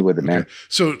 No, hit me with it, man.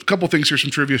 So, a couple things here,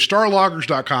 some trivia.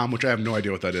 Starloggers.com, which I have no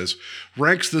idea what that is,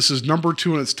 ranks this as number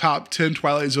 2 in its top 10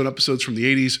 Twilight Zone episodes from the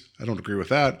 80s. I don't agree with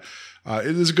that.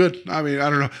 It is good. I mean, I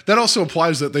don't know. That also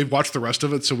implies that they've watched the rest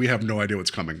of it, so we have no idea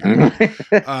what's coming.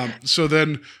 So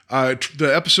then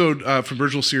the episode from the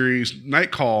original series,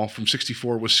 Night Call from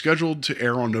 64, was scheduled to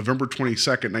air on November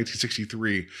 22nd,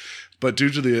 1963. But due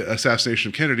to the assassination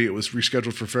of Kennedy, it was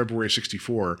rescheduled for February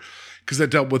 64 because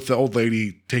that dealt with the old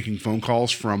lady taking phone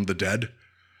calls from the dead.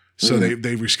 So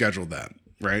they rescheduled that.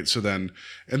 Right. So then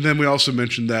we also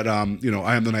mentioned that, I Am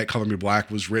the Night, Color Me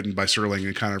Black was written by Serling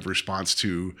in kind of response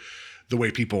to the way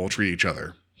people treat each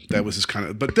other. That was his kind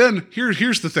of, but then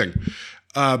here's the thing.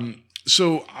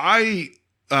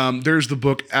 There's the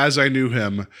book As I Knew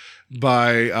Him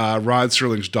by Rod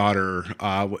Serling's daughter,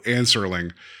 Anne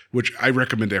Serling, which I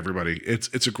recommend to everybody.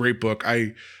 It's a great book.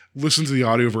 I listened to the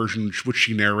audio version, which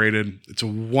she narrated. It's a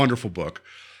wonderful book.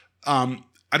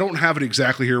 I don't have it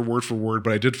exactly here word for word,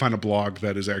 but I did find a blog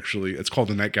that is actually, it's called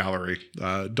the Night Gallery,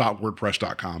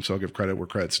 .wordpress.com. So I'll give credit where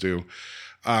credit's due.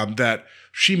 That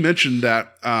she mentioned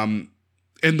that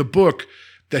in the book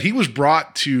that he was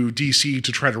brought to DC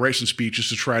to try to write some speeches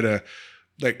to try to,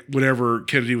 like, whenever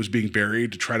Kennedy was being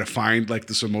buried, to try to find like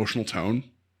this emotional tone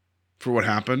for what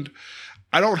happened.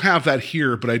 I don't have that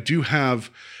here, but I do have,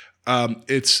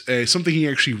 it's something he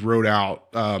actually wrote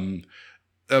out,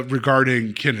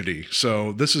 regarding Kennedy.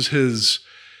 So this is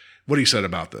what he said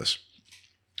about this.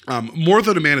 More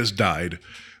than a man has died.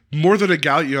 More than a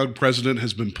gallant young president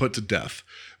has been put to death.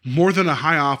 More than a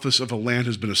high office of a land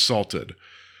has been assaulted.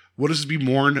 What is to be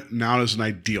mourned now is an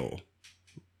ideal.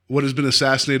 What has been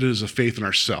assassinated is a faith in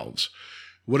ourselves.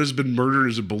 What has been murdered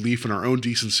is a belief in our own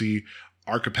decency,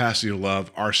 our capacity to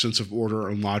love, our sense of order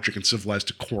and logic and civilized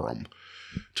decorum.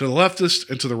 To the leftist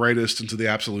and to the rightist and to the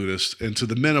absolutist and to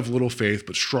the men of little faith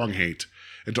but strong hate,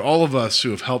 and to all of us who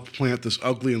have helped plant this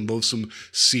ugly and loathsome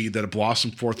seed that had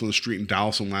blossomed forth on the street in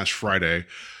Dallas on last Friday,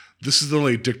 this is the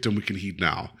only dictum we can heed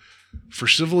now. For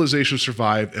civilization to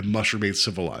survive, it must remain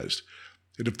civilized.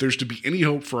 And if there's to be any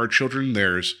hope for our children and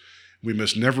theirs, we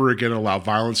must never again allow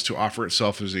violence to offer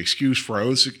itself as an excuse for our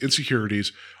own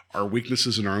insecurities, our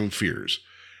weaknesses, and our own fears.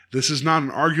 This is not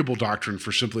an arguable doctrine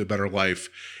for simply a better life.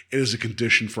 It is a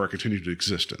condition for our continued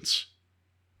existence.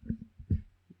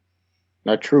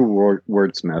 A true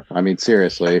wordsmith. I mean,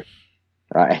 seriously.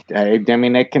 I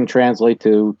mean, it can translate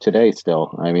to today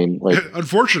still. I mean, like,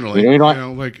 unfortunately,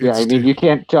 you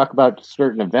can't talk about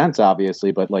certain events,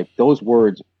 obviously, but like those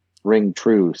words ring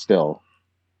true still.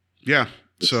 Yeah.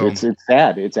 So it's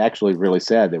sad. It's actually really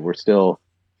sad that we're still,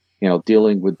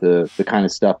 dealing with the kind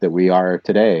of stuff that we are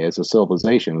today as a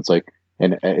civilization. It's like,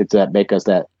 and it's that make us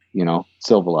that,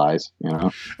 civilized,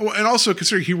 Well, and also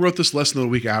considering he wrote this less than a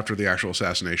week after the actual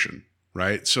assassination,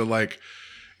 right? So like,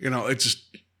 it's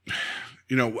just,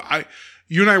 you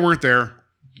and I weren't there.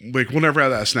 Like, we'll never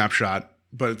have that snapshot,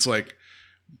 but it's like,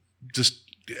 just,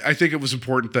 I think it was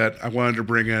important that I wanted to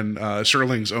bring in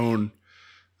Serling's own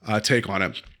take on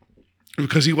it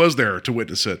because he was there to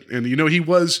witness it. And, he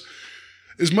was,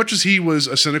 as much as he was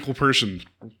a cynical person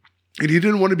and he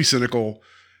didn't want to be cynical,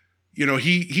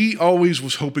 he always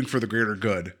was hoping for the greater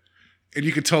good. And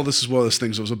you could tell this is one of those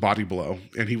things that was a body blow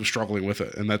and he was struggling with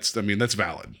it. And that's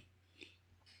valid.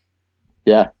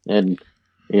 Yeah. And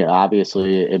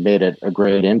obviously it made a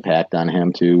great impact on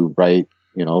him to write,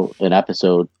 an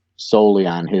episode solely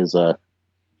on his,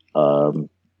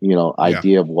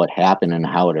 idea of what happened and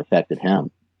how it affected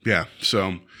him. Yeah.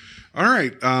 So, all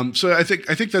right. So I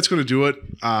think that's going to do it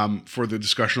for the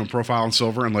discussion on Profile and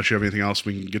Silver. Unless you have anything else,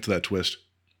 we can get to that twist.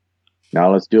 No,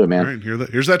 let's do it, man. All right.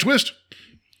 Here's that twist.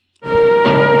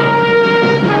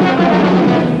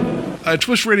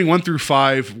 Twist rating 1 through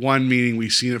 5. 1 meaning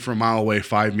we've seen it from a mile away.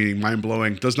 5 meaning mind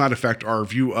blowing. Does not affect our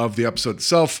view of the episode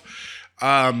itself.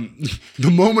 The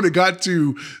moment it got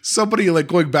to somebody like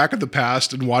going back in the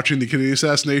past and watching the Kennedy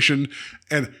assassination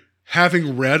and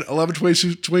having read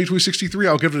 11/22/63,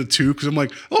 I'll give it a 2 because I'm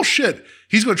like, oh shit,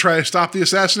 he's going to try to stop the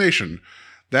assassination.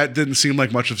 That didn't seem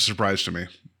like much of a surprise to me.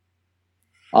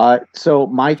 So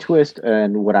my twist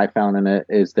and what I found in it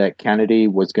is that Kennedy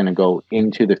was going to go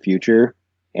into the future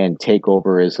and take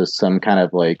over as some kind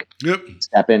of like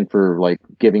step in for like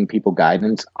giving people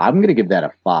guidance. I'm going to give that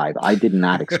a 5. I did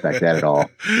not expect that at all.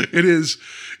 It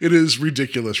is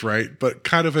ridiculous, right? But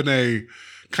kind of in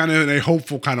a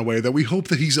hopeful kind of way that we hope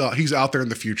that he's out there in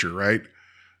the future, right?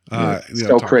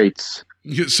 Socrates.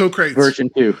 Socrates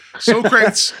version 2.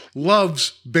 Socrates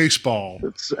loves baseball.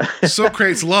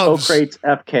 Socrates loves Socrates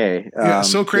FK.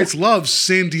 Socrates loves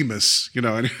San Dimas,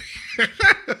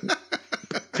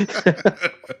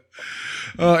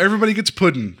 everybody gets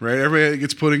pudding, right? Everybody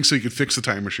gets pudding so you can fix the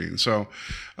time machine. So,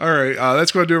 all right,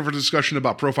 that's going to do it for discussion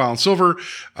about Profile and Silver.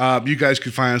 You guys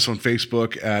can find us on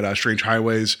Facebook at Strange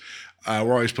Highways.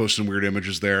 We're always posting weird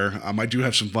images there. I do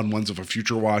have some fun ones of a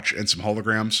future watch and some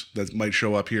holograms that might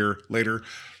show up here later.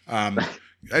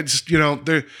 I just,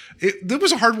 there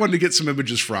was a hard one to get some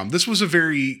images from. This was a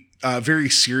very, very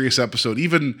serious episode.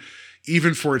 Even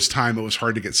for its time, it was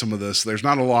hard to get some of this. There's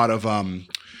not a lot of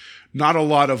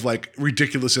like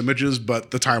ridiculous images, but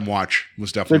the time watch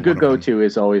was definitely the good go-to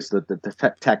is always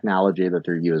the technology that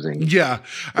they're using. Yeah,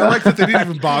 I like that they didn't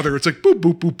even bother. It's like boop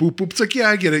boop boop boop boop. It's like, yeah,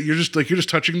 I get it. You're just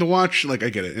touching the watch. Like, I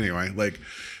get it. Anyway, like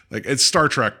it's Star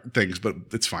Trek things, but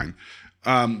it's fine.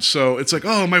 So it's like,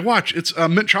 oh, my watch, it's a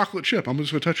mint chocolate chip. I'm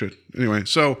just going to touch it. Anyway,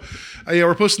 so yeah,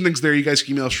 we're posting things there. You guys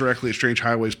can email us directly at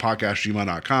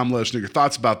strangehighwayspodcast@gmail.com. Let us know your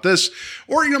thoughts about this,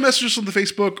 or, message us on the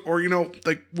Facebook, or,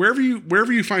 like wherever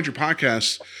you find your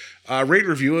podcasts, rate and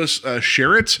review us,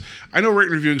 share it. I know rate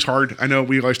and reviewing is hard. I know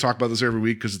we always talk about this every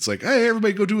week because it's like, hey,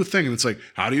 everybody go do a thing. And it's like,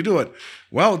 how do you do it?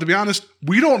 Well, to be honest,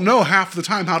 we don't know half the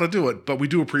time how to do it, but we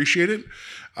do appreciate it.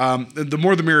 The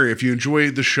more the merrier. If you enjoy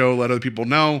the show, let other people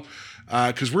know.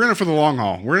 Because we're in it for the long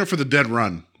haul. We're in it for the dead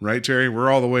run, right, Terry?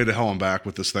 We're all the way to hell and back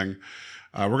with this thing.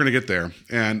 We're gonna get there,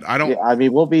 and I don't. Yeah, I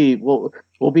mean, we'll be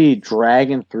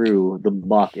dragging through the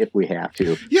muck if we have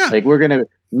to. Yeah, like we're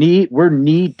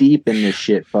knee deep in this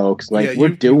shit, folks. Like we're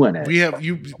doing it. We have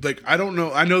I don't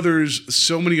know. I know there's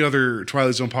so many other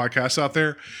Twilight Zone podcasts out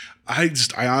there. I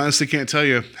honestly can't tell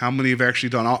you how many have actually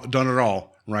done it all.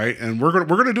 Right, and we're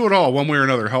gonna do it all one way or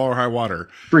another, hell or high water.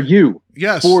 For you,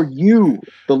 yes, for you,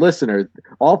 the listener,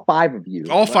 all five of you,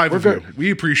 you.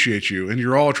 We appreciate you, and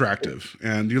you're all attractive,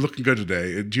 and you're looking good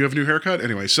today. Do you have a new haircut?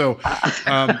 Anyway, so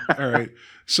all right,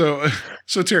 so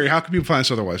Terry, how can people find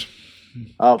us otherwise?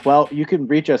 Well, you can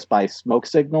reach us by smoke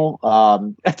signal.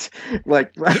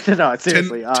 Like no,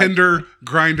 seriously, Tinder,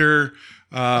 Grindr.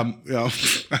 I don't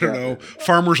know,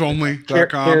 farmersonly.com.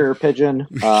 Carrier pigeon.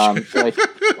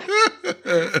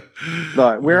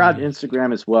 But we're on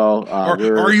Instagram as well.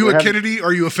 Are you Kennedy?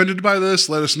 Are you offended by this?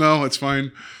 Let us know. It's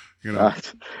fine. We're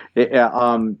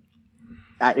doing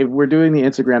the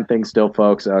Instagram thing still,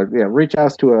 folks. Reach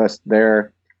out to us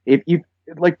there. If you,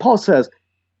 like Paul says,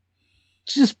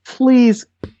 just please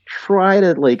try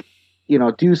to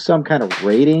do some kind of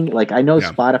rating. Like, I know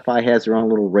Spotify has their own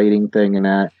little rating thing and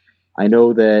that. I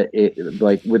know that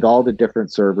with all the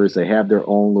different servers, they have their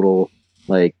own little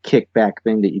kickback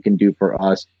thing that you can do for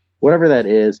us, whatever that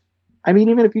is. I mean,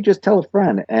 even if you just tell a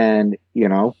friend and,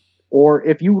 or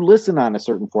if you listen on a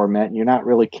certain format and you're not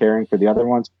really caring for the other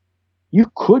ones, you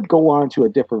could go on to a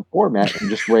different format and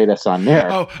just rate us on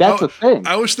there. That's the thing.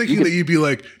 I was thinking that you'd be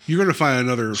like, you're going to find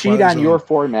another cheat Twilight on Zone. Your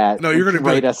format. No, you're going to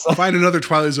rate us. Find another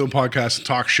Twilight Zone podcast and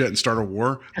talk shit and start a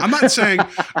war. I'm not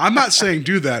saying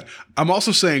do that. I'm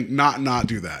also saying not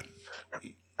do that.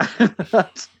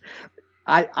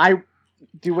 I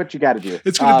do what you got to do.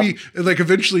 It's going to be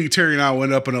eventually Terry and I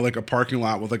went up in a parking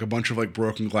lot with a bunch of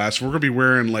broken glass. We're going to be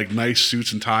wearing nice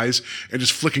suits and ties and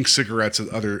just flicking cigarettes at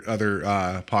other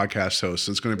podcast hosts.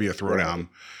 It's going to be a throwdown.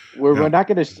 We're not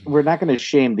going to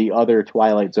shame the other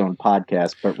Twilight Zone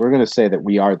podcast, but we're going to say that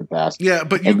we are the best. Yeah,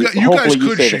 but you guys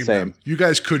could shame them. You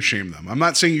guys could shame them. I'm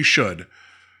not saying you should,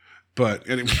 but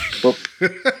anyway.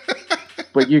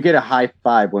 But you get a high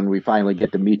five when we finally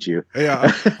get to meet you.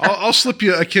 Yeah, I'll slip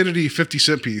you a Kennedy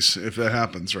 50-cent piece if that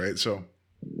happens, right? So,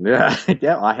 yeah,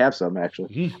 I have some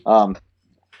actually. Mm-hmm.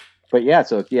 But yeah,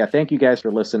 thank you guys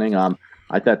for listening. I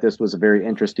thought this was a very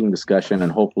interesting discussion,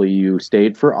 and hopefully you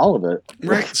stayed for all of it.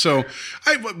 Right. So,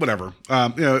 whatever.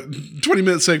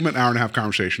 20-minute segment, hour and a half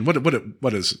conversation. What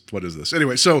is this?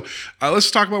 Anyway, so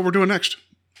let's talk about what we're doing next.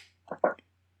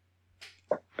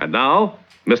 And now,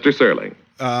 Mr. Serling.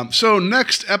 So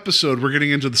next episode, we're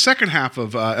getting into the second half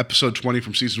of episode 20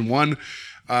 from season 1.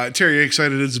 Terry, are you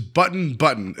excited? It's Button.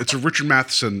 It's a Richard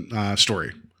Matheson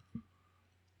story.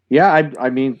 Yeah, I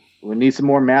mean, we need some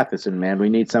more Matheson, man. We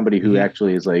need somebody who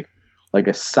actually is like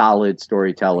a solid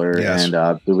storyteller, and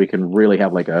that we can really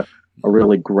have a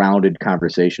really grounded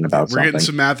conversation about something. We're getting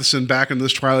some Matheson back in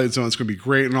this Twilight Zone. It's going to be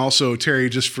great. And also, Terry,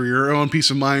 just for your own peace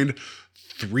of mind,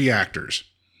 3 actors.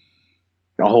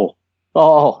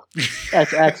 Oh,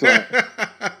 that's excellent.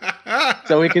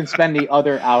 So we can spend the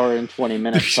other hour and 20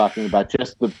 minutes talking about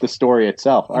just the story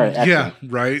itself. All right. Excellent. Yeah.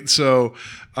 Right. So,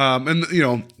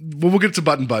 we'll get to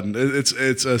Button.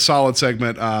 It's a solid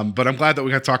segment. But I'm glad that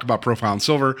we got to talk about Profile in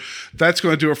Silver. That's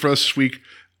going to do it for us this week.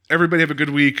 Everybody have a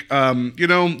good week. I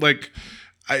don't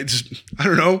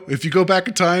know, if you go back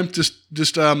in time,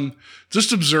 just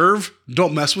observe,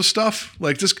 don't mess with stuff.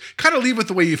 Just kind of leave it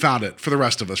the way you found it for the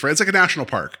rest of us, right? It's like a national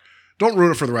park. Don't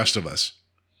ruin it for the rest of us.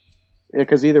 Yeah,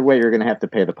 because either way, you're going to have to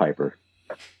pay the piper.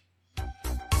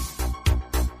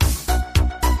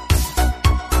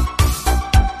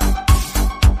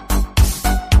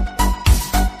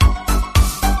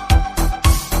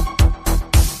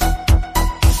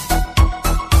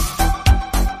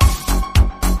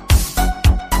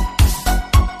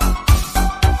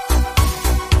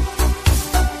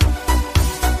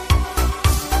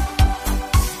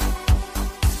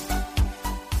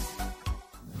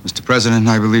 Mr. President,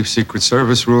 I believe Secret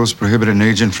Service rules prohibit an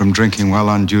agent from drinking while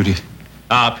on duty.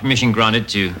 Permission granted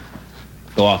to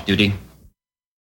go off duty.